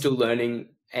something I'm still learning,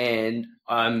 and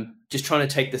I'm just trying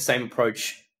to take the same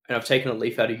approach. And I've taken a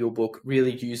leaf out of your book,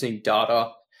 really using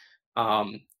data,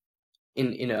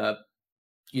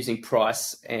 using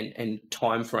price and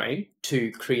time frame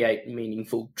to create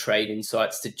meaningful trade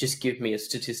insights that just give me a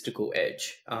statistical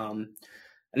edge. I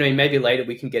mean, maybe later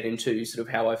we can get into sort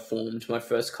of how I formed my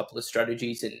first couple of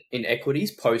strategies in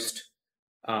equities post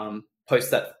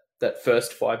that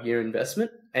first 5-year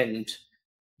investment, and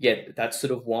that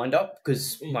sort of wind up,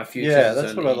 because my future. Yeah,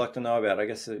 that's what I'd like to know about. I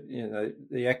guess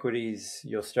the equities,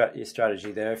 your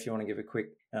strategy there. If you want to give a quick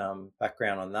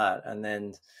background on that, and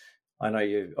then I know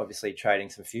you're obviously trading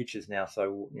some futures now,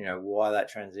 so why that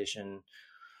transition,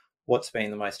 what's been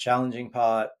the most challenging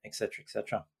part, etc.,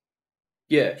 etc.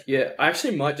 Yeah. I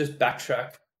actually might just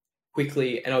backtrack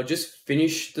quickly, and I'll just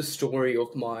finish the story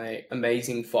of my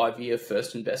amazing 5-year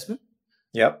first investment.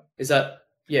 Yep. Is that?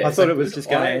 Yeah. I thought it was just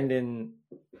going to end in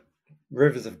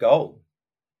rivers of gold.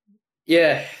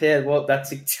 Yeah. Well,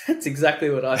 that's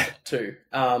exactly what I thought too.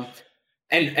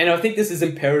 And I think this is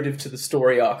imperative to the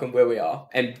story arc and where we are.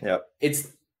 And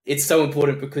it's so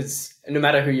important because no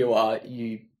matter who you are,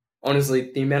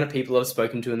 honestly, the amount of people I've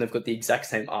spoken to and they've got the exact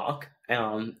same arc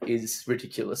is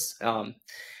ridiculous.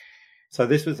 So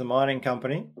this was a mining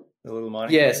company, the little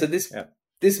mining company? So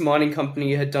this mining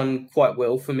company had done quite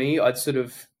well for me. I'd sort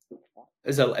of,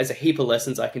 as a heap of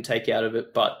lessons I can take out of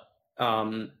it, but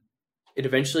it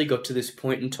eventually got to this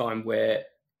point in time where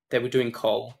they were doing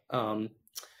coal.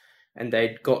 And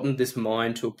they'd gotten this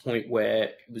mine to a point where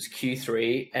it was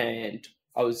Q3, and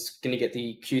I was going to get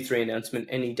the Q3 announcement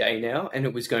any day now, and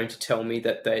it was going to tell me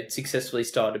that they'd successfully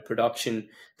started production,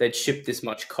 they'd shipped this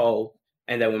much coal,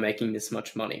 and they were making this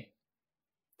much money.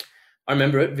 I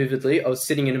remember it vividly. I was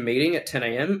sitting in a meeting at 10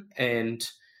 a.m. and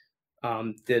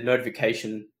the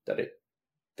notification that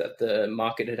the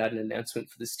market had an announcement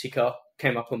for this ticker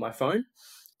came up on my phone.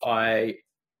 I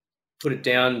put it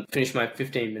down, finished my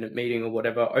 15-minute meeting or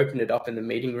whatever, opened it up in the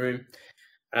meeting room,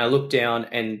 and I looked down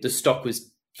and the stock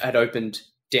had opened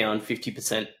down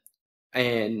 50%.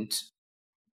 And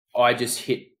I just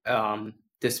hit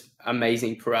this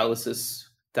amazing paralysis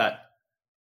that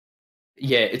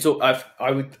yeah, it's all.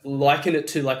 I would liken it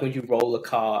to like when you roll a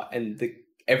car and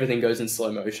everything goes in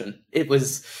slow motion. It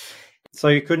was. So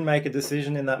you couldn't make a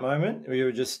decision in that moment, or you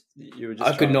were just I could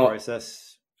trying to not.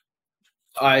 process.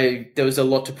 There was a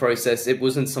lot to process. It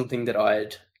wasn't something that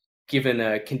I'd given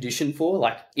a condition for.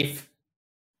 Like if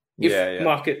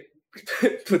market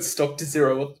puts stock to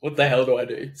zero, what the hell do I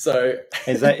do? So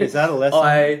is that a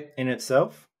lesson in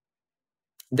itself?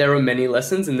 There are many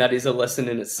lessons, and that is a lesson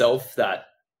in itself. That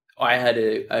I had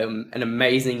an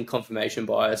amazing confirmation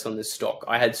bias on this stock.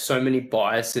 I had so many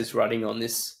biases running on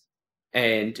this,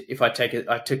 and if I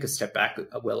took a step back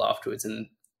well afterwards, and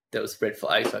there was red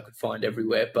flags I could find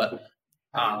everywhere. But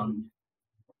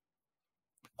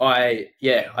I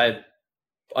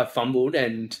fumbled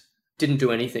and didn't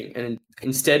do anything. And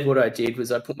instead what I did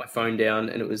was I put my phone down,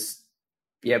 and it was,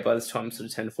 by this time, sort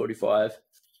of 10:45,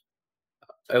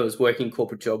 I was working a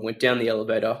corporate job, went down the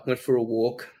elevator, went for a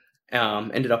walk,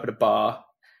 ended up at a bar.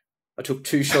 I took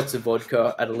 2 shots of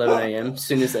vodka at 11 a.m. as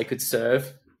soon as they could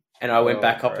serve. And I went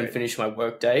back up and finished my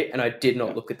work day, and I did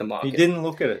not look at the market. You didn't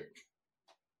look at it?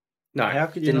 No. How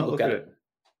could you not look at it?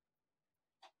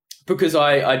 Because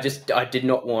I did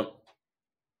not want,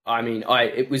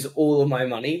 it was all of my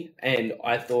money, and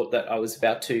I thought that I was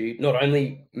about to not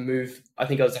only move, I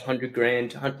think I was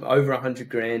over 100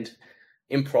 grand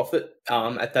in profit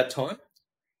at that time.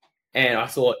 And I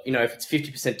thought, if it's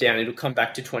 50% down, it'll come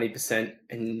back to 20%.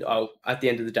 And at the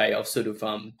end of the day, I'll sort of,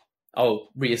 I'll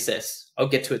reassess. I'll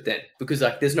get to it then, because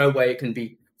there's no way it can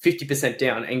be 50%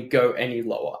 down and go any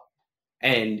lower.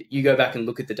 And you go back and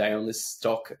look at the day on this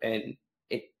stock, and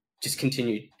it just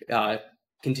continued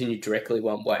directly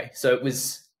one way. So it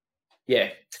was,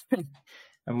 And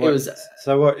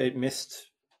it missed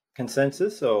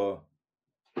consensus, or?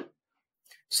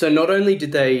 So not only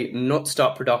did they not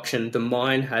start production, the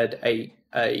mine had a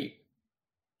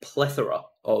plethora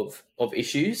of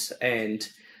issues, and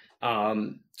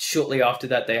shortly after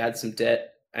that they had some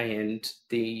debt, and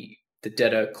the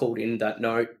debtor called in that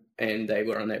note, and they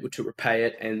were unable to repay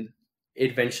it, and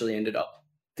it eventually ended up,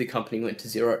 the company went to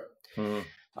zero.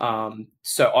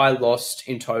 So I lost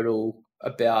in total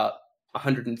about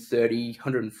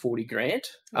 140 grand,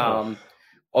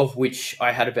 of which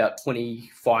I had about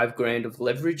 25 grand of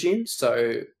leverage in.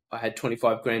 So I had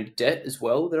 25 grand of debt as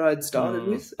well that I had started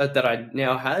with, that I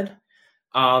now had.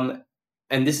 And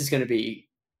this is going to be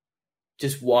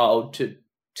just wild to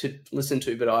listen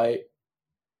to, but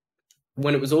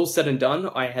when it was all said and done,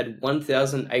 I had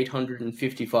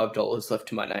 $1,855 left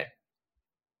to my name.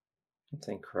 That's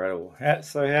incredible. How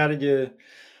did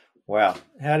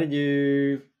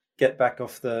you get back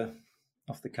off the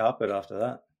carpet after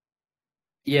that?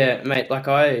 Yeah, mate,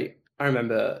 I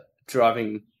remember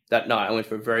driving that night. I went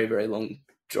for a very, very long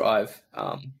drive.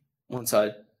 Once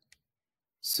I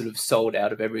sort of sold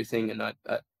out of everything, and I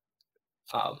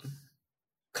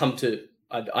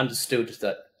understood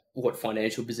that what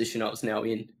financial position I was now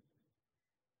in.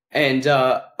 And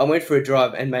I went for a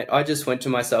drive, and mate, I just went to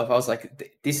myself. I was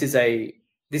like, this is a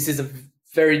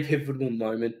very pivotal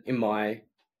moment in my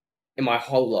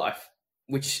whole life,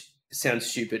 which sounds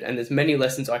stupid. And there's many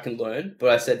lessons I can learn, but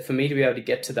I said, for me to be able to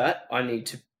get to that,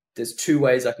 there's 2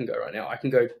 ways I can go right now. I can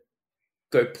go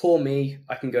poor me.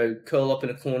 I can go curl up in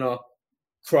a corner,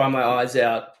 cry my eyes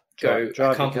out, I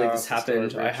can't believe this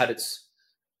happened. I had it.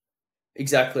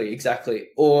 Exactly.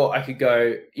 Or I could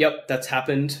go, yep, that's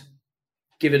happened.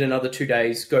 Give it another 2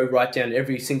 days, go write down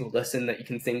every single lesson that you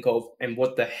can think of and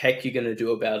what the heck you're going to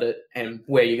do about it and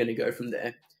where you're going to go from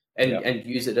there, and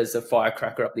use it as a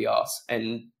firecracker up the arse.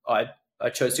 And I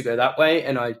chose to go that way,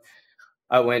 and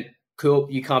I went, cool,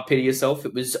 you can't pity yourself.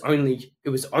 It was only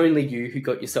you who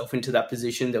got yourself into that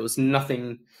position. There was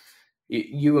nothing,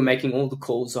 you were making all the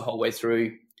calls the whole way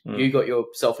through. You got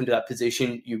yourself into that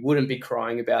position. You wouldn't be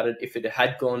crying about it if it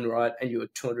had gone right and you were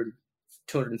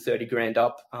 230 grand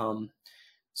up.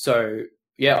 So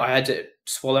I had to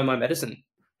swallow my medicine.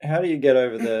 How do you get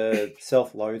over the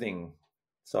self-loathing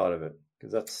side of it?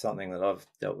 Because that's something that I've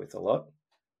dealt with a lot.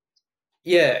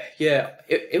 Yeah.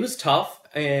 It was tough,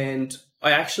 and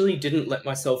I actually didn't let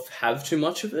myself have too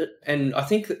much of it. And I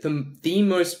think that the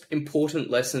most important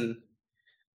lesson,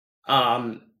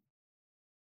 and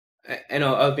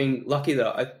I've been lucky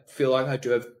that I feel like I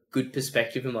do have good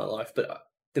perspective in my life, but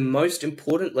the most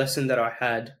important lesson that I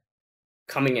had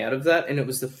coming out of that, and it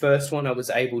was the first one I was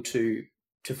able to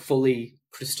fully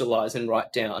crystallize and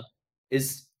write down,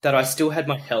 is that I still had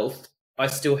my health. I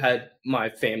still had my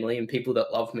family and people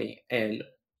that love me. And,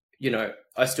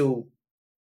 I still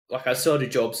had a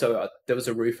job, so there was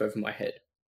a roof over my head.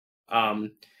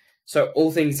 So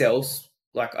all things else,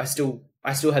 I still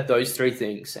had those 3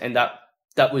 things, and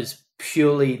that was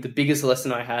purely the biggest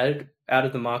lesson I had out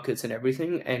of the markets and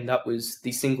everything, and that was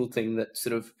the single thing that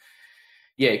sort of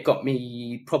got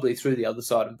me probably through the other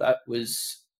side of that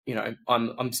was,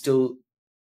 I'm still,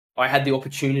 I had the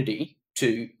opportunity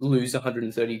to lose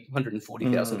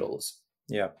 $140,000.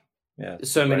 Yeah.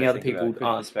 It's So a good way many to other think about people it. Good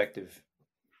aren't. perspective.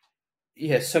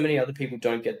 Yeah, so many other people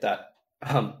don't get that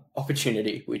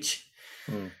opportunity, which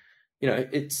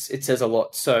it says a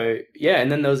lot. So yeah,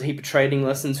 and then there was a heap of trading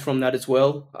lessons from that as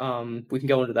well. We can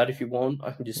go into that if you want.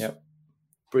 I can just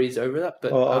breeze over that.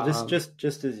 But well, I'll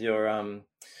just as your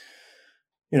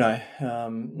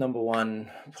number one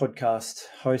podcast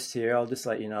host here, I'll just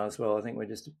let you know as well. I think we're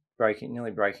just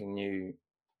nearly breaking new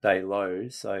day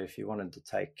lows. So if you wanted to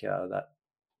take that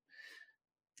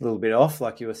a little bit off,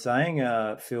 like you were saying,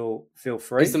 feel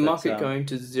free. Is the market going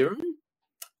to zero?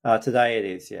 Today it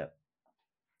is, yeah.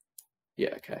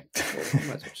 Yeah, okay. Well, I might as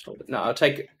well just hold it. No, I'll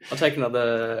take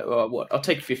another. I'll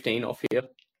take 15 off here.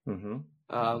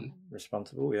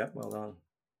 Responsible, yeah. Well done.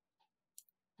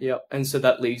 Yeah, and so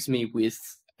that leaves me with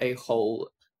a whole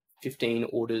 15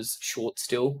 orders short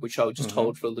still, which I'll just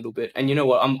hold for a little bit. And you know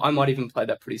what? I might even play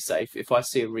that pretty safe. If I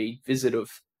see a revisit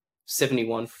of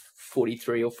 71,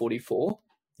 43 or 44,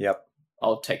 yep,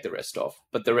 I'll take the rest off.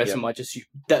 But the rest of might just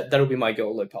that'll be my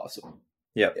YOLO parcel.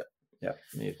 Yep.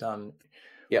 You've done.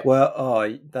 Yeah.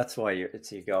 Well, that's why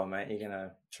it's your goal, mate. You're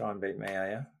gonna try and beat me, are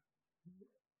you?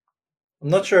 I'm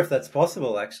not sure if that's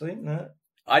possible, actually. No.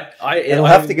 It'll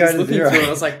have to go to zero. And I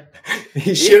was like,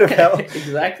 you should have helped.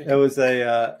 Exactly. There was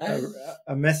a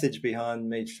message behind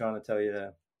me trying to tell you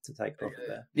to take profit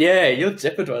there. Yeah, you're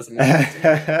jeopardizing me.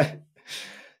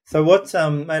 So what,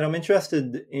 mate? I'm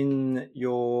interested in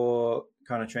your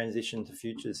kind of transition to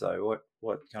futures, though.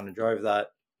 What kind of drove that?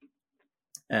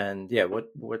 And yeah, what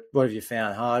have you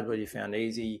found hard? What have you found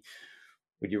easy?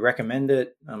 Would you recommend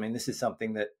it? I mean, this is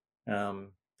something that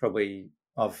probably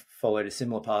I've followed a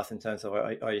similar path in terms of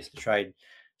I used to trade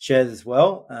shares as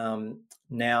well.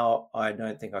 Now I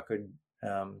don't think I could.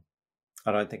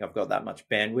 I don't think I've got that much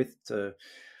bandwidth to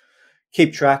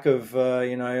keep track of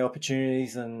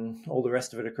opportunities and all the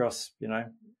rest of it across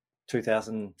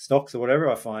 2,000 stocks or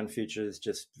whatever. I find futures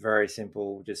just very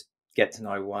simple. Just get to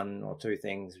know one or two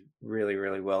things really,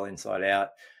 really well inside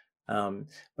out.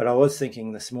 But I was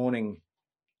thinking this morning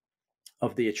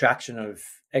of the attraction of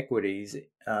equities.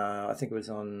 I think it was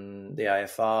on the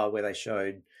AFR where they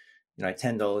showed,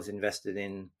 $10 invested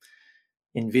in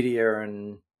Nvidia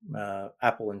and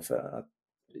Apple, and for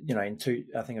I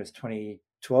think it was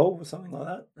 2012 or something like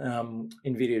that.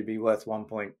 Nvidia would be worth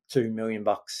 1.2 million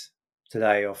bucks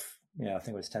today off, I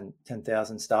think it was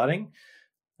 10,000 starting,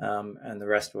 and the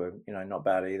rest were not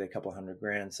bad either, a couple of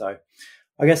 $100,000. So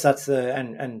I guess that's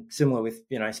and similar with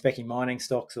specky mining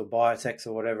stocks or biotechs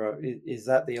or whatever. Is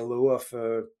that the allure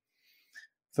for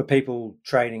people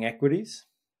trading equities?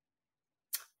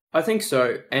 I think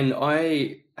so, and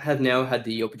I have now had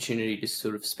the opportunity to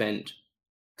sort of spend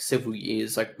several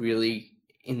years, like really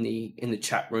in the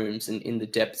chat rooms and in the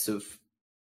depths of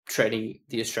trading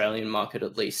the Australian market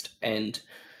at least. And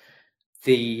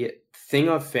the thing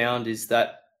I've found is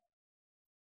that,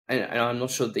 and I'm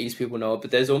not sure these people know it,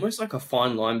 but there's almost like a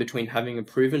fine line between having a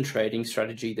proven trading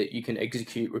strategy that you can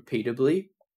execute repeatably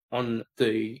on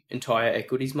the entire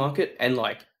equities market and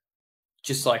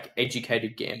just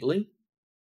educated gambling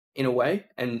in a way.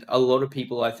 And a lot of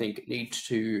people, I think, need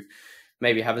to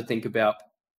maybe have a think about,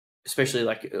 especially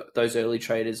those early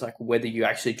traders, whether you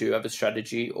actually do have a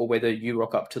strategy or whether you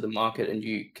rock up to the market and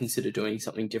you consider doing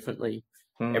something differently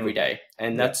every day.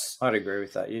 And I'd agree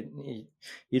with that.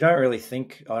 You don't really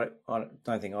think, I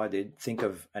don't think I did think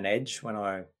of an edge when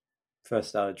I first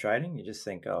started trading. You just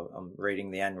think, I'm reading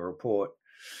the annual report.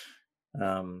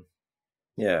 I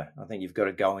think you've got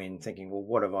to go in thinking, well,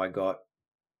 what have I got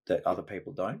that other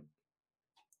people don't?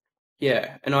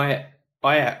 Yeah, and I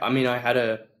mean, I had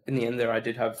in the end there, I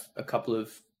did have a couple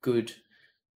of good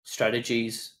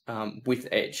strategies with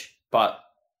edge, but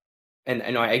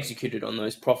and I executed on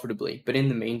those profitably. But in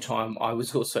the meantime, I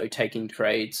was also taking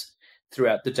trades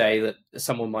throughout the day that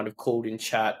someone might have called in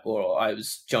chat, or I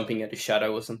was jumping at a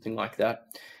shadow or something like that.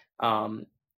 And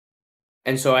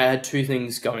so I had two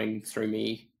things going through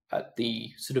me at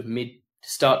the sort of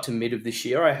start to mid of this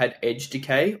year. I had edge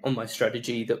decay on my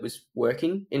strategy that was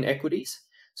working in equities.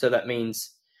 So that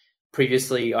means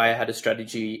previously I had a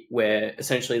strategy where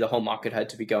essentially the whole market had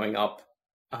to be going up,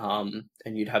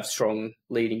 and you'd have strong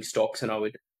leading stocks, and I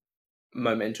would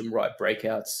momentum right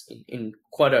breakouts in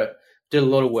did a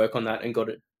lot of work on that and got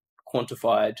it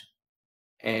quantified,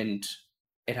 and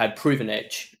it had proven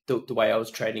edge the way I was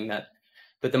trading that.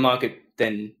 But the market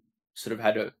then sort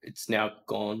of it's now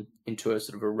gone into a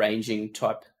sort of a ranging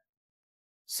type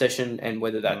session, and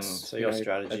whether that's so your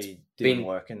strategy that's didn't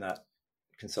work in that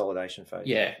consolidation phase.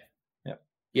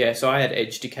 Yeah. So I had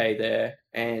edge decay there,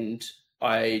 and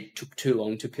I took too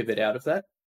long to pivot out of that.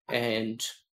 And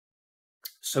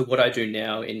so what I do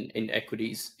now in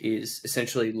equities is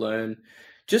essentially learn,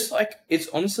 just like, it's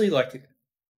honestly like,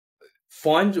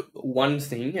 find one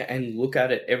thing and look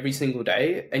at it every single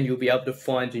day, and you'll be able to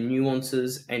find the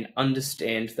nuances and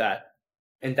understand that.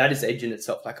 And that is edge in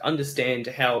itself. Like, understand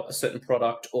how a certain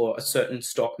product or a certain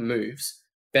stock moves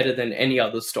better than any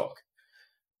other stock.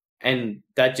 And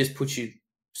that just puts you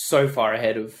so far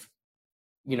ahead of,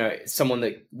 someone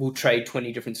that will trade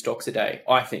 20 different stocks a day,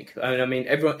 I think. I mean,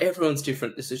 everyone's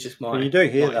different. This is just my But you do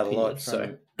hear that opinion, a lot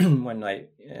from when they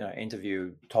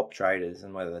interview top traders,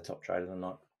 and whether they're top traders or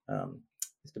not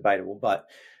is debatable. But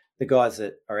the guys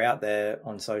that are out there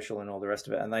on social and all the rest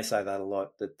of it, and they say that a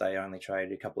lot, that they only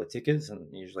trade a couple of tickers, and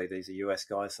usually these are US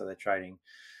guys, so they're trading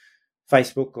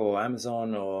Facebook or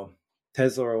Amazon or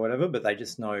Tesla or whatever, but they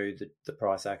just know the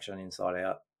price action inside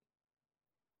out.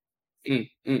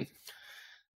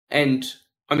 And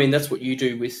I mean, that's what you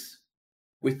do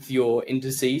with your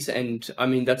indices, and I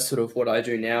mean, that's sort of what I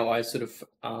do now. I sort of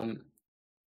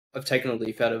I've taken a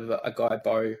leaf out of a guy,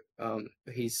 Bo.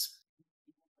 He's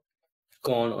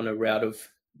gone on a route of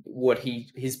what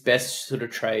his best sort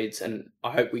of trades, and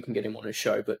I hope we can get him on a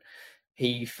show, but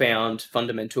he found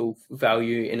fundamental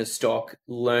value in a stock,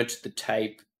 learnt the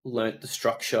tape, learnt the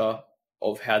structure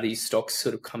of how these stocks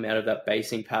sort of come out of that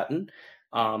basing pattern.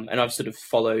 And I've sort of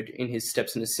followed in his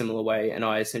steps in a similar way. And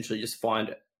I essentially just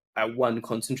find a one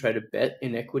concentrated bet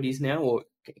in equities now, or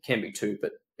it can be two,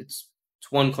 but it's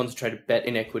one concentrated bet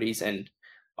in equities. And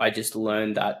I just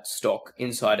learn that stock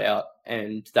inside out.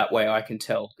 And that way I can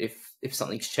tell if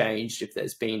something's changed, if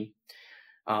there's been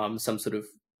some sort of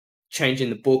change in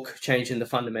the book, change in the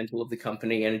fundamental of the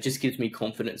company, and it just gives me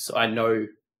confidence. I know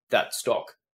that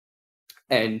stock.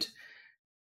 And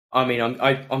I mean,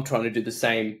 I'm trying to do the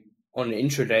same on an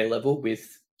intraday level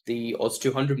with the Oz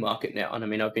 200 market now. And I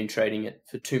mean, I've been trading it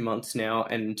for 2 months now,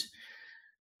 and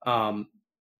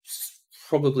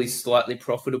probably slightly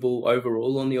profitable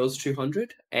overall on the Oz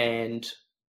 200. And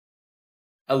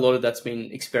a lot of that's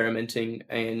been experimenting,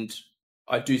 and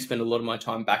I do spend a lot of my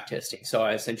time back testing. So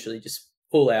I essentially just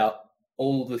pull out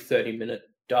all the 30-minute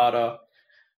data,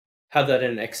 have that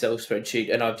in an Excel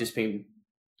spreadsheet, and I've just been,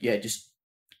 just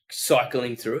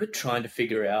cycling through it, trying to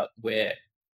figure out where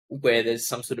there's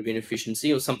some sort of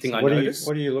inefficiency or something. So I notice.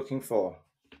 What are you looking for?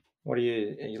 Are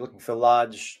you looking for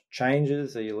large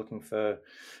changes? Are you looking for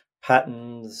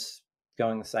patterns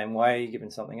going the same way, given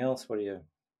something else? What are you?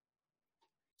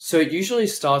 So it usually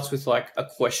starts with like a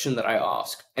question that I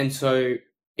ask. And so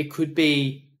it could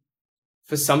be,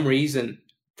 for some reason,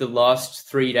 the last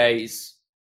 3 days,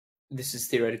 this is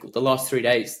theoretical, the last 3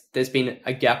 days, there's been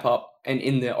a gap up, and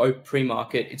in the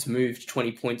pre-market, it's moved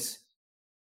 20 points.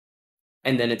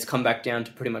 And then it's come back down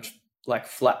to pretty much like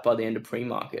flat by the end of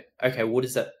pre-market. Okay, what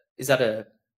is that? Is that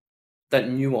that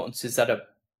nuance? Is that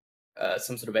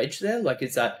some sort of edge there? Like,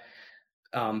 is that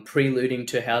preluding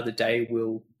to how the day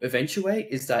will eventuate?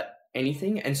 Is that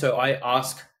anything? And so I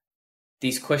ask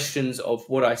these questions of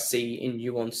what I see in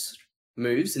nuance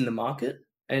moves in the market.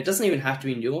 And it doesn't even have to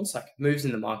be nuance, like moves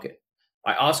in the market.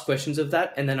 I ask questions of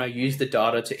that, and then I use the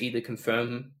data to either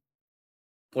confirm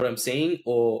what I'm seeing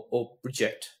or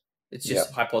reject. It's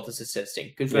just hypothesis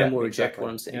testing. Confirm or reject what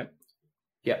I'm seeing.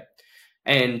 Yeah.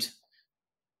 And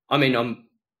I mean, I'm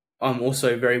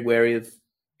also very wary of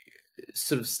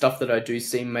sort of stuff that I do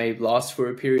see may last for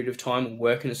a period of time and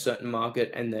work in a certain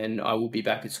market, and then I will be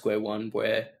back at square one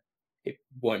where it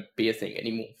won't be a thing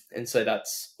anymore. And so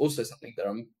that's also something that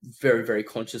I'm very, very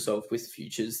conscious of with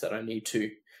futures, that I need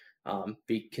to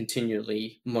be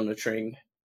continually monitoring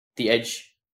the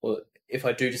edge, or if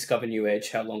I do discover new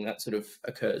edge, how long that sort of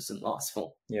occurs and lasts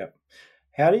for. Yeah.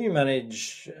 How do you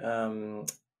manage, I'm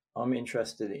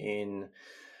interested in,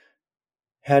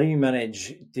 how do you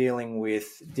manage dealing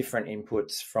with different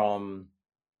inputs from,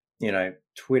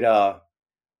 Twitter,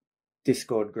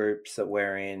 Discord groups that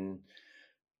we're in,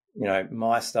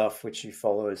 my stuff, which you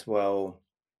follow as well?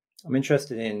 I'm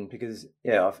interested in, because,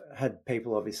 I've had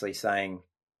people obviously saying,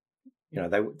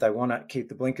 they want to keep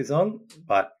the blinkers on,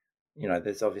 but,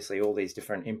 there's obviously all these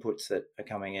different inputs that are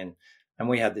coming in. And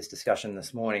we had this discussion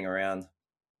this morning around,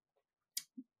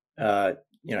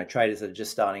 traders that are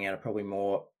just starting out are probably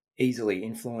more easily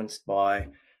influenced by,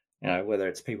 whether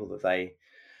it's people that they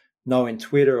know in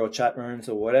Twitter or chat rooms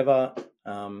or whatever.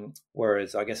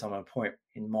 Whereas I guess I'm at a point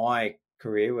in my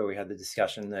career where we had the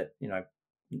discussion that,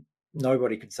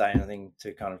 nobody could say anything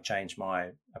to kind of change my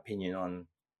opinion on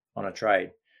a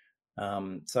trade.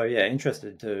 So yeah,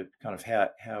 interested to kind of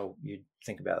how you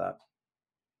think about that.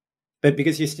 But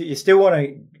because you still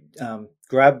want to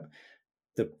grab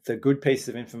the good pieces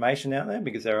of information out there,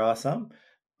 because there are some,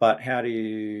 but how do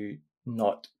you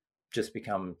not just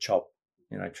become chop,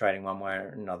 trading one way or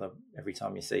another every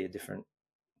time you see a different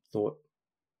thought?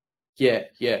 Yeah.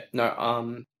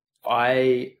 No,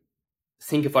 I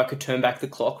think if I could turn back the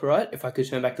clock, right? If I could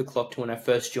turn back the clock to when I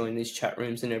first joined these chat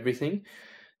rooms and everything,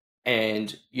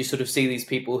 and you sort of see these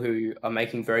people who are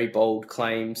making very bold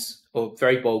claims or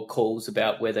very bold calls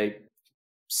about where they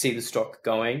see the stock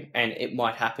going, and it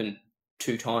might happen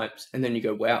 2 times, and then you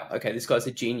go, "Wow, okay, this guy's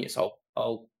a genius."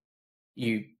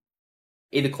 You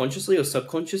either consciously or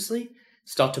subconsciously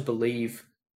start to believe,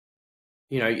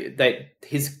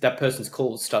 that person's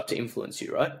calls start to influence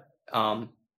you, right?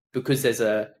 Because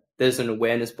there's an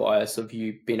awareness bias of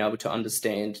you being able to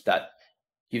understand that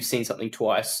you've seen something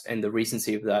twice, and the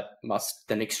recency of that must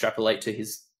then extrapolate to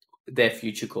their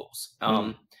future calls.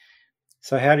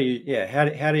 So how do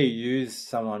you use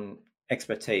someone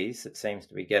expertise that seems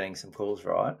to be getting some calls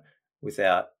right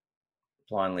without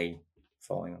blindly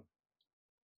following them?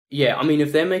 Yeah, I mean,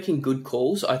 if they're making good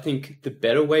calls, I think the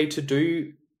better way to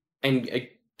do and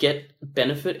get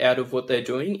benefit out of what they're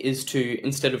doing is to,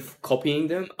 instead of copying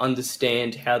them,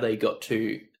 understand how they got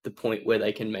to the point where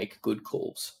they can make good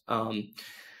calls.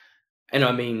 And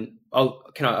I mean, I'll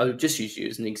just use you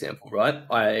as an example,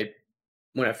 right?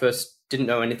 When I first didn't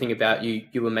know anything about you,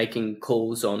 you were making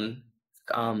calls on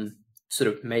sort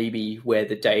of maybe where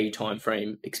the day time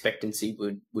frame expectancy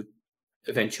would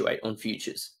eventuate on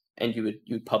futures, and you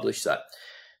would publish that,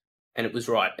 and it was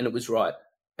right,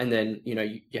 and then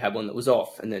you had one that was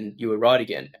off, and then you were right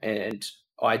again, and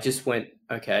I just went,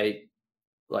 okay,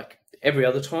 like every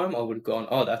other time I would have gone,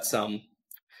 oh, that's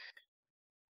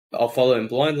I'll follow him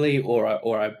blindly, or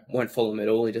I won't follow him at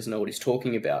all. He doesn't know what he's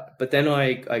talking about. But then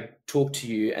I talked to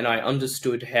you, and I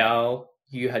understood how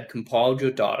you had compiled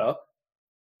your data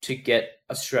to get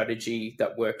a strategy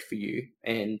that worked for you,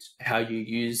 and how you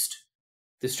used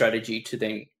the strategy to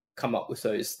then come up with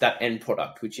that end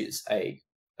product, which is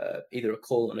either a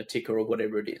call on a ticker or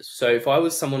whatever it is. So if I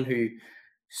was someone who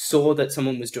saw that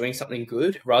someone was doing something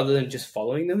good, rather than just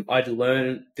following them, I'd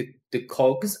learn the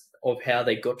cogs of how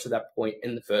they got to that point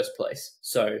in the first place.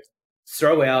 So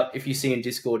throw out, if you see in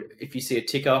Discord, if you see a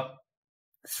ticker,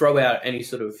 throw out any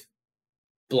sort of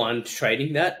blind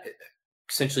trading that.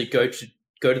 Essentially go to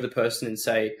the person and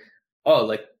say, oh,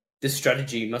 like, this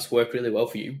strategy must work really well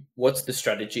for you. What's the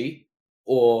strategy?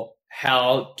 Or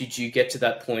how did you get to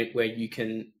that point where you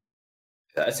can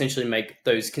essentially make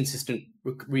those consistent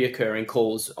reoccurring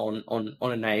calls on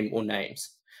a name or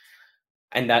names?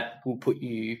 And that won't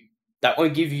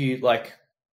give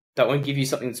you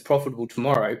something that's profitable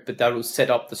tomorrow, but that will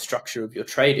set up the structure of your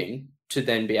trading to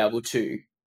then be able to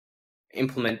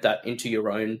implement that into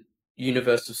your own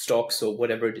universe of stocks or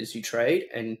whatever it is you trade,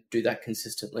 and do that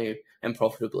consistently and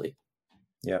profitably.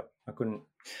 Yeah, I couldn't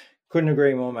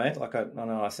agree more, mate. Like I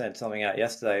know I sent something out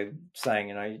yesterday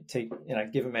saying,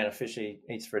 give a man a fish, he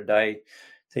eats for a day,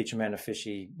 teach a man a fish,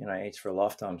 he eats for a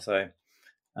lifetime. So,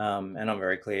 and I'm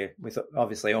very clear with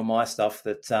obviously all my stuff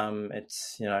that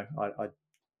it's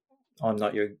I'm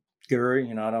not your guru.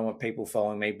 I don't want people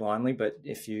following me blindly. But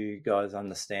if you guys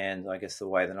understand, I guess, the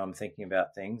way that I'm thinking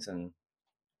about things, and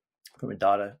from a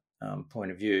data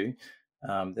point of view,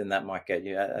 then that might get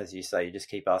you, as you say, you just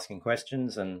keep asking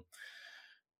questions and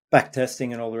back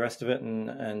testing and all the rest of it,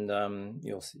 and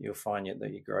you'll find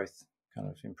that your growth kind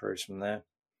of improves from there.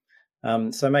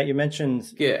 So, mate, you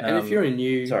mentioned and if you're a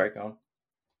new go on.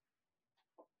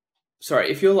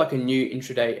 Sorry, if you're like a new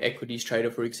intraday equities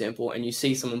trader, for example, and you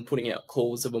see someone putting out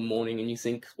calls of a morning, and you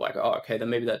think like, oh, okay,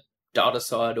 then maybe that data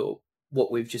side or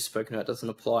what we've just spoken about doesn't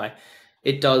apply.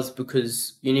 It does,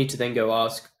 because you need to then go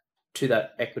ask to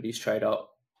that equities trader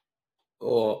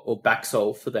or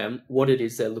backsolve for them what it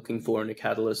is they're looking for in a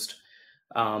catalyst.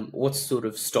 What sort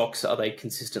of stocks are they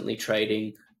consistently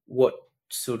trading? What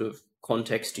sort of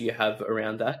context do you have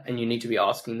around that? And you need to be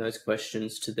asking those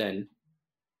questions to then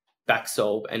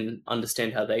backsolve and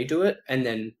understand how they do it, and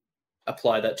then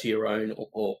apply that to your own,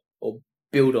 or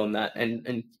build on that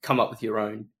and come up with your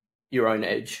own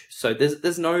edge. So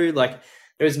there's no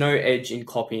edge in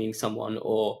copying someone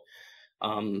or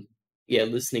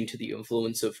listening to the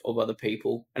influence of other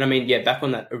people. And I mean, back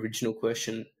on that original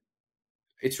question,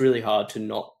 it's really hard to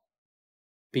not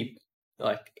be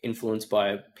like influenced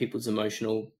by people's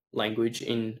emotional language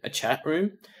in a chat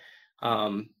room.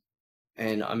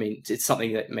 And I mean, it's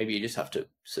something that maybe you just have to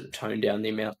sort of tone down the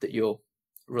amount that you're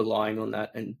relying on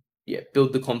that, and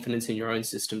build the confidence in your own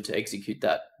system to execute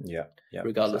that. Yeah,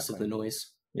 regardless of the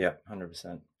noise. Yeah,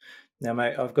 100%. Now,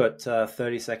 mate, I've got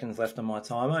 30 seconds left on my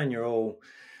timer, and you're all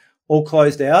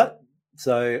closed out.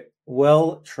 So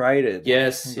well traded.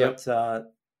 Yes, You've got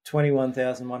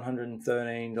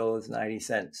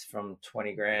 $21,113.80 from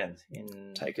 20 grand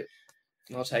in Take it.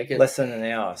 I'll take it. less than an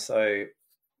hour. So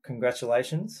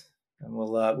congratulations, and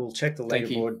we'll check the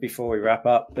leaderboard before we wrap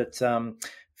up. But a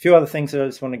few other things that I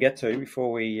just want to get to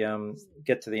before we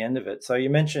get to the end of it. So you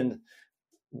mentioned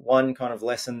one kind of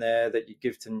lesson there that you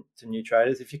give to new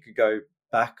traders. If you could go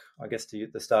back, I guess, to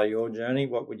the start of your journey,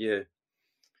 what would you?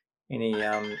 Any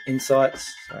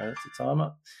insights? Sorry, that's a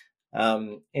timer.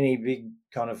 Any big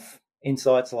kind of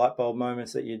insights, light bulb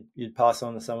moments that you'd pass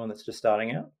on to someone that's just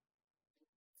starting out?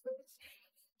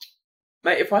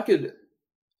 Mate, if I could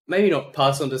maybe not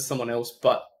pass on to someone else,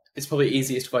 but it's probably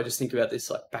easiest if I just think about this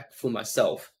like back for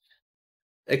myself.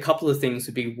 A couple of things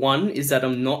would be, one is that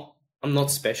I'm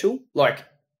not special. Like,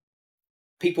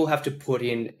 people have to put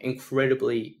in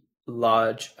incredibly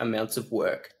large amounts of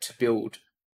work to build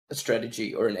a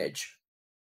strategy or an edge.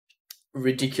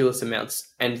 Ridiculous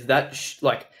amounts. And that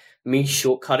like me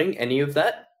shortcutting any of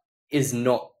that is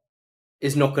not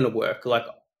going to work. Like,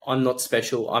 I'm not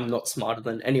special. I'm not smarter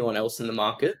than anyone else in the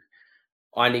market.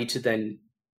 I need to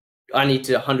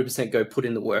 100% go put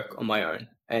in the work on my own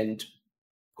and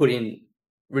put in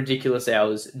ridiculous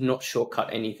hours, not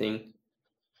shortcut anything.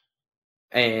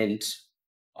 And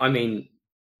I mean,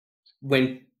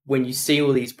 when you see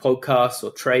all these podcasts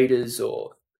or traders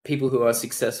or people who are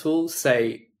successful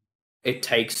say it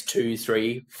takes 2,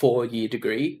 3, 4 year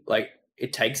degree, like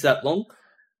it takes that long,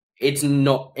 it's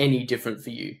not any different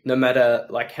for you. No matter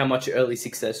like how much early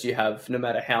success you have, no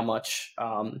matter how much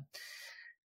no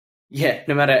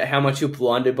matter how much you're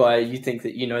blinded by, you think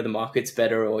that you know the market's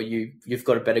better or you've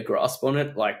got a better grasp on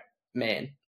it, like,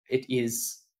 man, it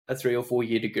is a 3 or 4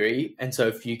 year degree. And so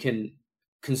if you can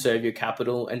conserve your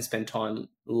capital and spend time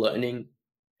learning,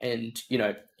 and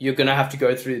you're going to have to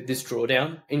go through this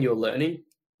drawdown in your learning,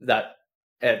 that's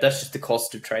just the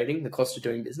cost of trading, the cost of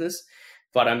doing business.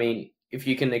 But I mean, if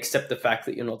you can accept the fact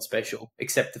that you're not special,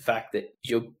 accept the fact that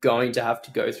you're going to have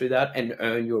to go through that and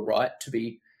earn your right to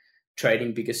be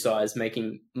trading bigger size,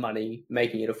 making money,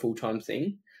 making it a full-time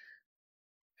thing.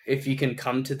 If you can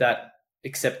come to that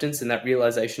acceptance and that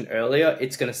realization earlier,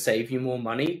 it's going to save you more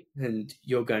money, and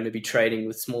you're going to be trading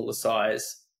with smaller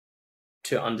size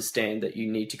to understand that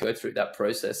you need to go through that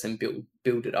process and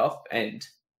build it up. And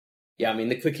yeah, I mean,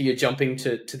 the quicker you're jumping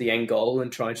to the end goal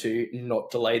and trying to not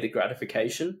delay the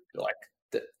gratification, like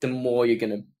the more you're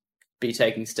going to be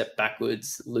taking a step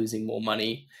backwards, losing more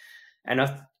money. And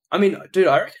I mean, dude,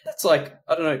 I reckon that's like,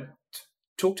 I don't know,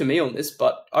 talk to me on this,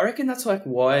 but I reckon that's like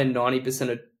why 90%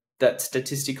 of that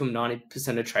statistical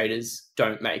 90% of traders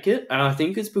don't make it. And I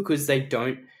think it's because they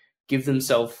don't give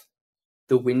themselves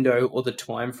the window or the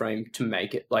time frame to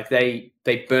make it. Like they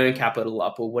burn capital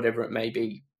up or whatever it may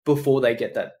be before they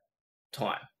get that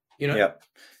time, Yeah,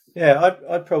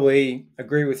 I'd probably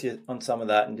agree with you on some of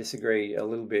that and disagree a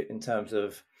little bit in terms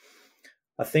of,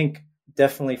 I think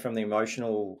definitely from the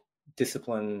emotional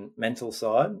discipline mental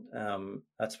side,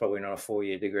 that's probably not a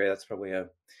 4-year degree, that's probably a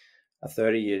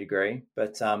 30-year degree,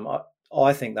 but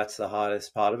I think that's the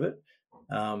hardest part of it.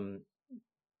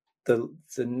 The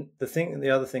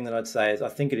other thing that I'd say is I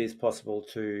think it is possible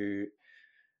to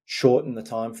shorten the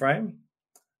time frame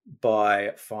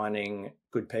by finding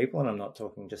good people, and I'm not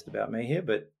talking just about me here,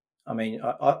 but I mean,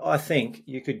 I think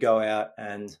you could go out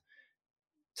and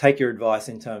take your advice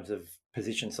in terms of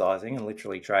position sizing and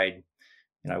literally trade,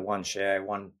 one share,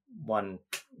 one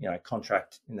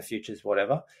contract in the futures,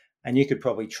 whatever, and you could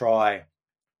probably try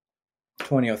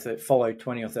 20 or 30, follow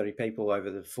 20 or 30 people over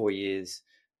the 4 years,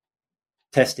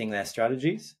 testing their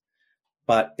strategies.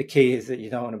 But the key is that you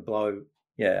don't want to blow,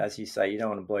 as you say, you don't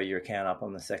want to blow your account up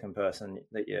on the second person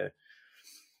that you're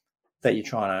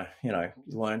trying to,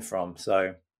 learn from.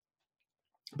 So,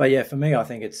 but yeah, for me, I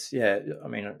think it's, I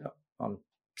mean, I'm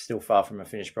still far from a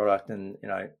finished product, and,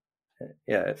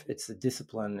 it's the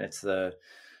discipline, it's the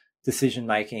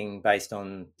decision-making based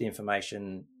on the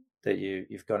information that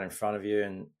you've got in front of you.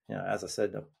 And, as I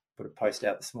said, I put a post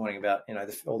out this morning about,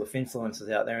 all the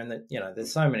finfluencers out there, and that,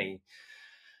 there's so many,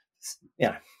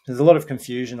 there's a lot of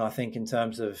confusion, I think, in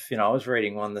terms of, I was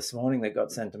reading one this morning that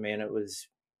got sent to me, and it was,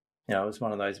 it was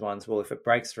one of those ones, well, if it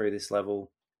breaks through this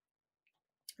level,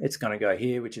 it's going to go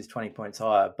here, which is 20 points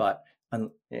higher, but,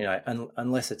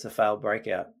 unless it's a failed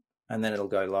breakout, and then it'll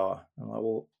go lower. I'm like,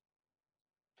 well,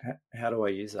 how do I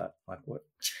use that? Like, what?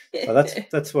 So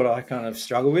that's what I kind of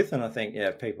struggle with. And I think,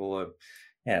 people are,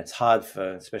 it's hard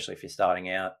for, especially if you're starting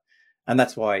out. And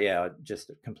that's why, I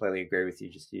just completely agree with you.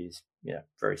 Just use,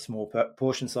 very small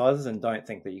portion sizes, and don't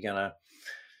think that you're going to,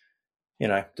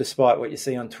 despite what you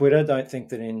see on Twitter, don't think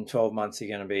that in 12 months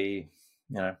you're going to be,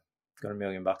 got $1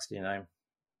 million to your name.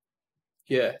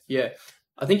 Yeah.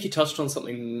 I think you touched on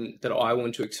something that I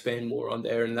want to expand more on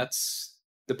there, and that's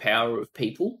the power of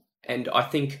people. And I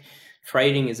think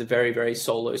trading is a very, very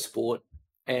solo sport.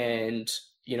 And,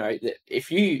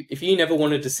 if you never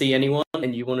wanted to see anyone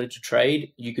and you wanted to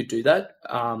trade, you could do that.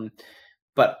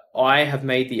 But I have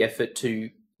made the effort to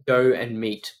go and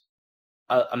meet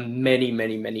many,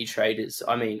 many, many traders.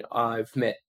 I mean, I've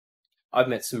met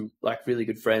some like really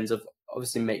good friends. I've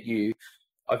obviously met you.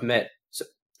 So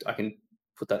I can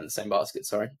put that in the same basket.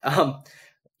 Sorry. I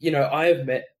have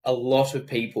met a lot of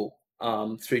people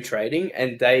through trading,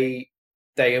 and they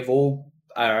have all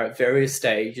are at various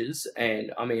stages.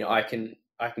 And I mean, I can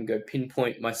go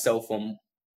pinpoint myself on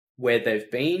where they've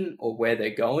been or where they're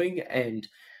going. And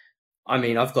I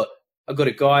mean, I've got a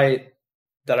guy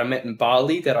that I met in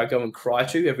Bali that I go and cry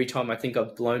to every time I think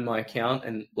I've blown my account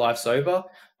and life's over.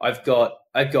 I've got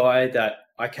a guy that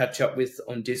I catch up with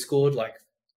on Discord like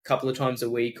a couple of times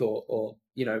a week or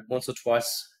once or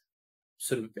twice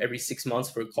sort of every 6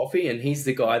 months for a coffee. And he's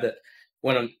the guy that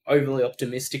when I'm overly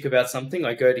optimistic about something,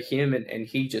 I go to him and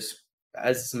he just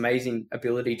has this amazing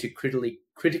ability to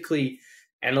critically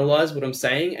analyze what I'm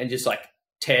saying and just like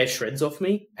tear shreds off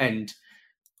me. And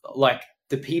like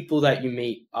the people that you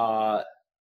meet are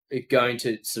going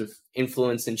to sort of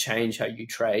influence and change how you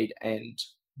trade. And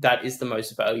that is the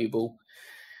most valuable,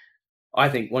 I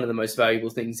think one of the most valuable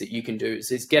things that you can do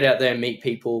is get out there and meet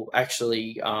people,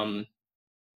 actually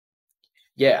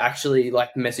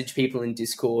like message people in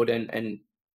Discord and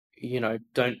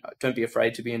don't be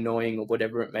afraid to be annoying or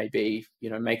whatever it may be,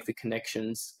 make the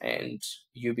connections and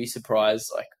you'll be surprised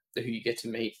like who you get to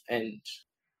meet. And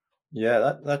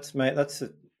yeah, that's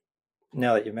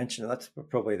now that you mentioned it, that's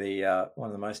probably the one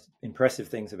of the most impressive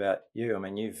things about you. I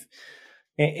mean,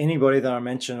 anybody that I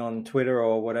mention on Twitter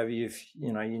or whatever, you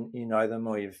know them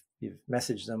or you've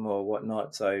messaged them or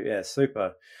whatnot. So yeah,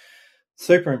 super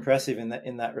impressive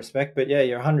in that respect. But yeah,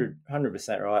 you're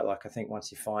 100% right. Like I think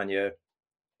once you find your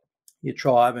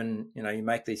tribe and you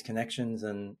make these connections,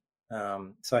 and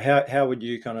so how would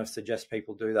you kind of suggest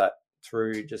people do that?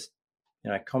 Through just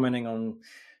commenting on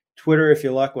Twitter if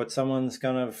you like what someone's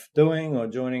kind of doing, or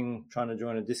trying to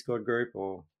join a Discord group,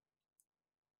 or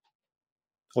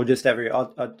just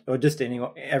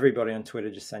everybody on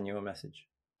Twitter just send you a message?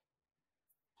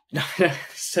 No,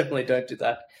 definitely don't do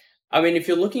that. I mean, if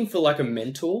you're looking for like a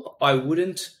mentor, I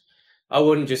wouldn't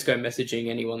just go messaging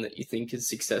anyone that you think is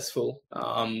successful,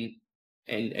 and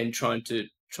trying to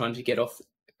get off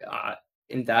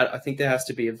in that. I think there has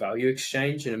to be a value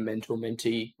exchange and a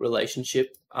mentor-mentee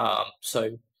relationship.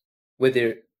 So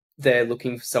whether they're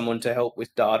looking for someone to help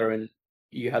with data and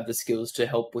you have the skills to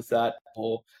help with that,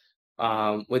 or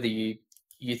whether you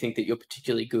think that you're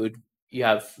particularly good, you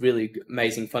have really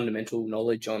amazing fundamental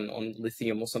knowledge on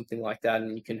lithium or something like that,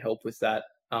 and you can help with that.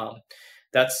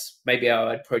 That's maybe how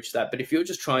I'd approach that. But if you're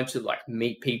just trying to like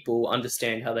meet people,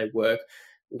 understand how they work,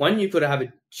 one, you've got to have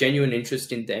a genuine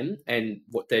interest in them and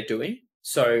what they're doing.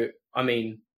 So, I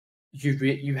mean,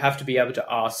 you have to be able to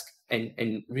ask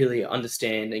and really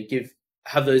understand and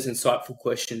have those insightful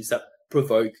questions that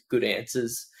provoke good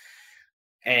answers.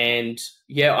 And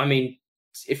yeah, I mean,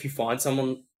 if you find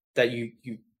someone that you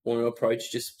want to approach,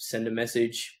 just send a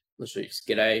message, literally just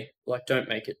g'day. Like don't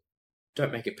make it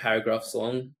paragraphs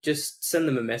long. Just send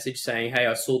them a message saying, hey,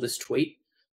 I saw this tweet.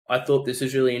 I thought this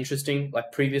was really interesting.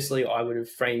 Like previously I would have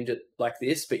framed it like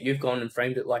this, but you've gone and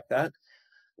framed it like that.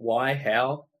 Why?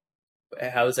 How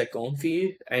has that gone for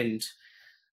you? And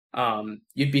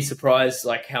you'd be surprised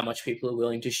like how much people are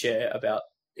willing to share about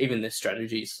even their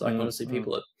strategies. Like honestly,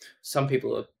 some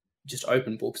people are just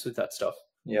open books with that stuff.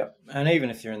 Yeah, and even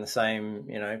if you're in the same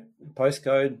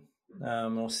postcode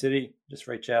or city, just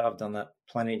reach out. I've done that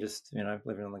plenty. Just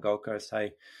living on the Gold Coast.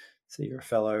 Hey, see you're a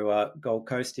fellow Gold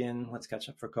Coastian. Let's catch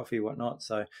up for a coffee, whatnot.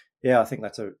 So yeah, I think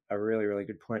that's a really, really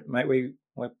good point, mate. We're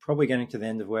probably getting to the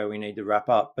end of where we need to wrap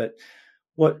up. But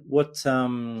what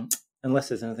unless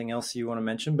there's anything else you want to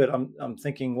mention, but I'm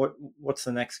thinking what's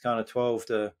the next kind of 12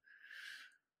 to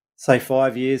say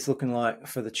 5 years looking like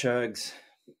for the Churgs?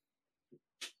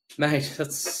 Mate,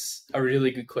 that's a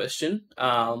really good question.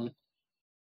 Obviously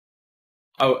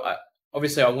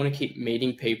I want to keep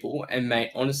meeting people, and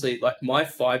mate, honestly, like my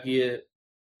 5-year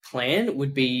plan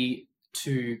would be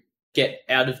to get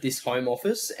out of this home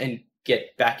office and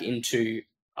get back into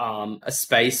a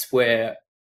space where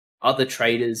other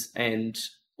traders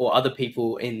or other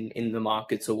people in the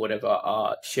markets or whatever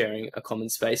are sharing a common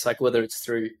space, like whether it's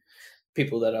through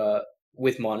people that are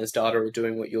with miners data or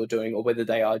doing what you're doing, or whether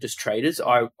they are just traders.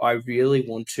 I really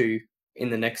want to in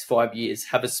the next 5 years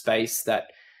have a space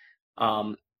that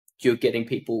you're getting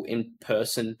people in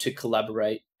person to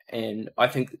collaborate. And I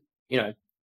think,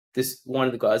 this one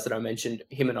of the guys that I mentioned,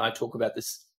 him and I talk about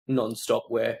this nonstop,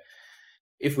 where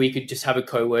if we could just have a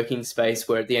co-working space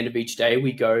where at the end of each day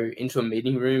we go into a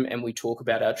meeting room and we talk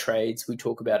about our trades, we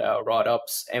talk about our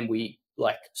write-ups, and we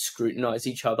like scrutinize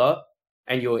each other,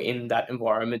 and you're in that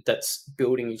environment that's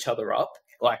building each other up,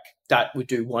 like that would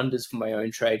do wonders for my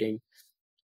own trading,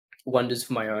 wonders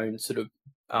for my own sort of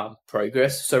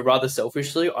progress. So rather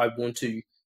selfishly, I want to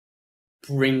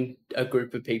bring a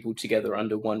group of people together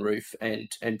under one roof and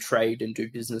trade and do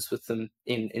business with them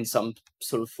in some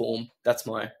sort of form. That's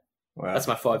my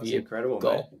 5-year incredible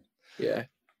goal. Mate. Yeah.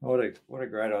 What a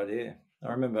great idea.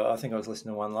 I think I was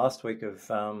listening to one last week of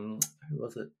who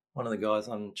was it? One of the guys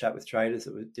on Chat with Traders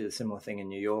that did a similar thing in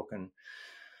New York, and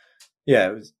yeah,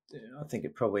 it was. I think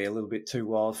it probably a little bit too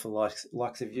wild for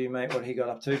likes of you, mate. What he got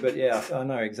up to, but yeah, I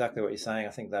know exactly what you're saying. I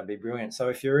think that'd be brilliant. So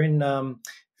if you're in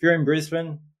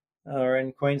Brisbane or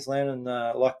in Queensland and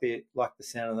like the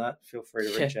sound of that, feel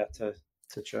free to reach out to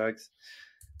Churgers.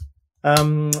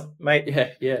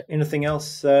 Mate. Yeah. Anything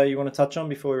else you want to touch on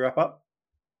before we wrap up?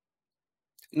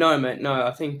 No, mate. No,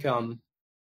 I think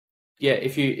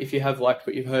if you have liked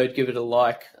what you've heard, give it a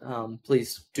like.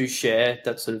 Please do share.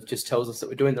 That sort of just tells us that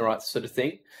we're doing the right sort of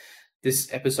thing.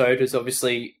 This episode is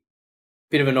obviously a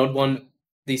bit of an odd one.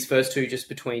 These first two just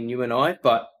between you and I,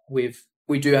 but we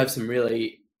do have some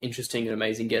really interesting and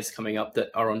amazing guests coming up that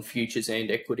are on futures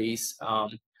and equities.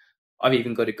 I've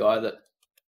even got a guy that,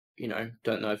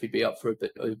 don't know if he'd be up for it, but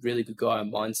a really good guy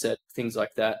on mindset, things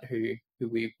like that, who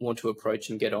we want to approach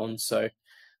and get on. So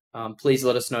please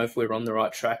let us know if we're on the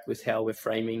right track with how we're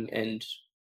framing and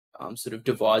sort of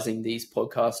devising these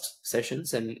podcast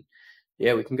sessions. And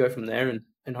yeah, we can go from there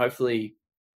and hopefully,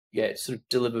 sort of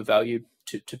deliver value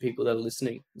to people that are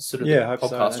listening. It's sort of the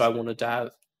podcast I wanted to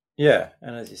have. Yeah,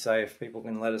 and as you say, if people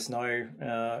can let us know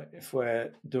if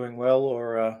we're doing well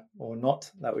or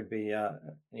not, that would be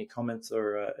any comments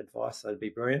or advice. That'd be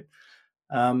brilliant.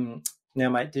 Now,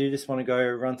 mate, do you just want to go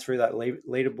run through that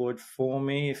leaderboard for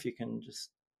me? If you can just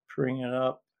bring it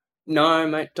up. No,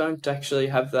 mate, don't actually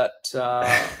have that.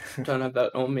 Don't have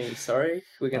that on me. Sorry,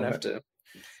 we're gonna have to.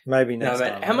 Maybe next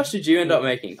time. How much did you end up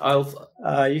making?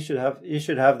 You should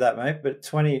have that, mate. But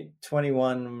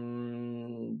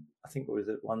 21. I think it was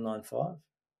at 195 or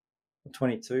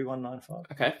 22 195.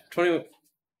 Okay, 20.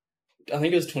 I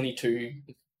think it was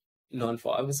 22.95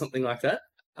 or something like that.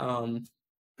 20,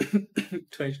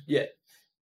 yeah.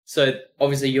 So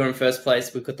obviously you're in first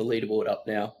place. We've got the leaderboard up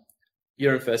now.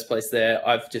 You're in first place there.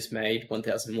 I've just made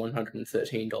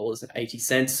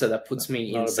 $1,113.80. So that puts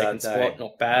me in second spot.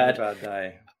 Not bad. Not a bad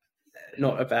day.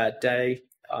 Not a bad day.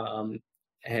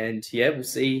 And yeah, we'll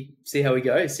see how we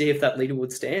go. See if that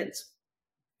leaderboard stands.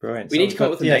 Brilliant. We need to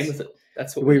come up with a name with it.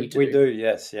 That's what we need to do. We do,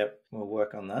 yes. Yep. We'll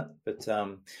work on that. But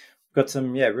we've got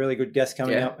some really good guests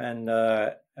coming up and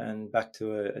back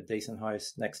to a decent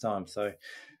host next time. So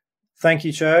thank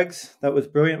you, Churgs. That was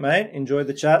brilliant, mate. Enjoyed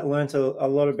the chat. Learned a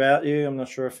lot about you. I'm not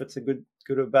sure if it's a good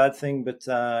or bad thing, but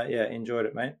enjoyed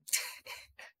it, mate.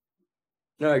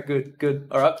 No, good.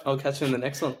 All right. I'll catch you in the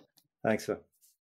next one. Thanks, sir.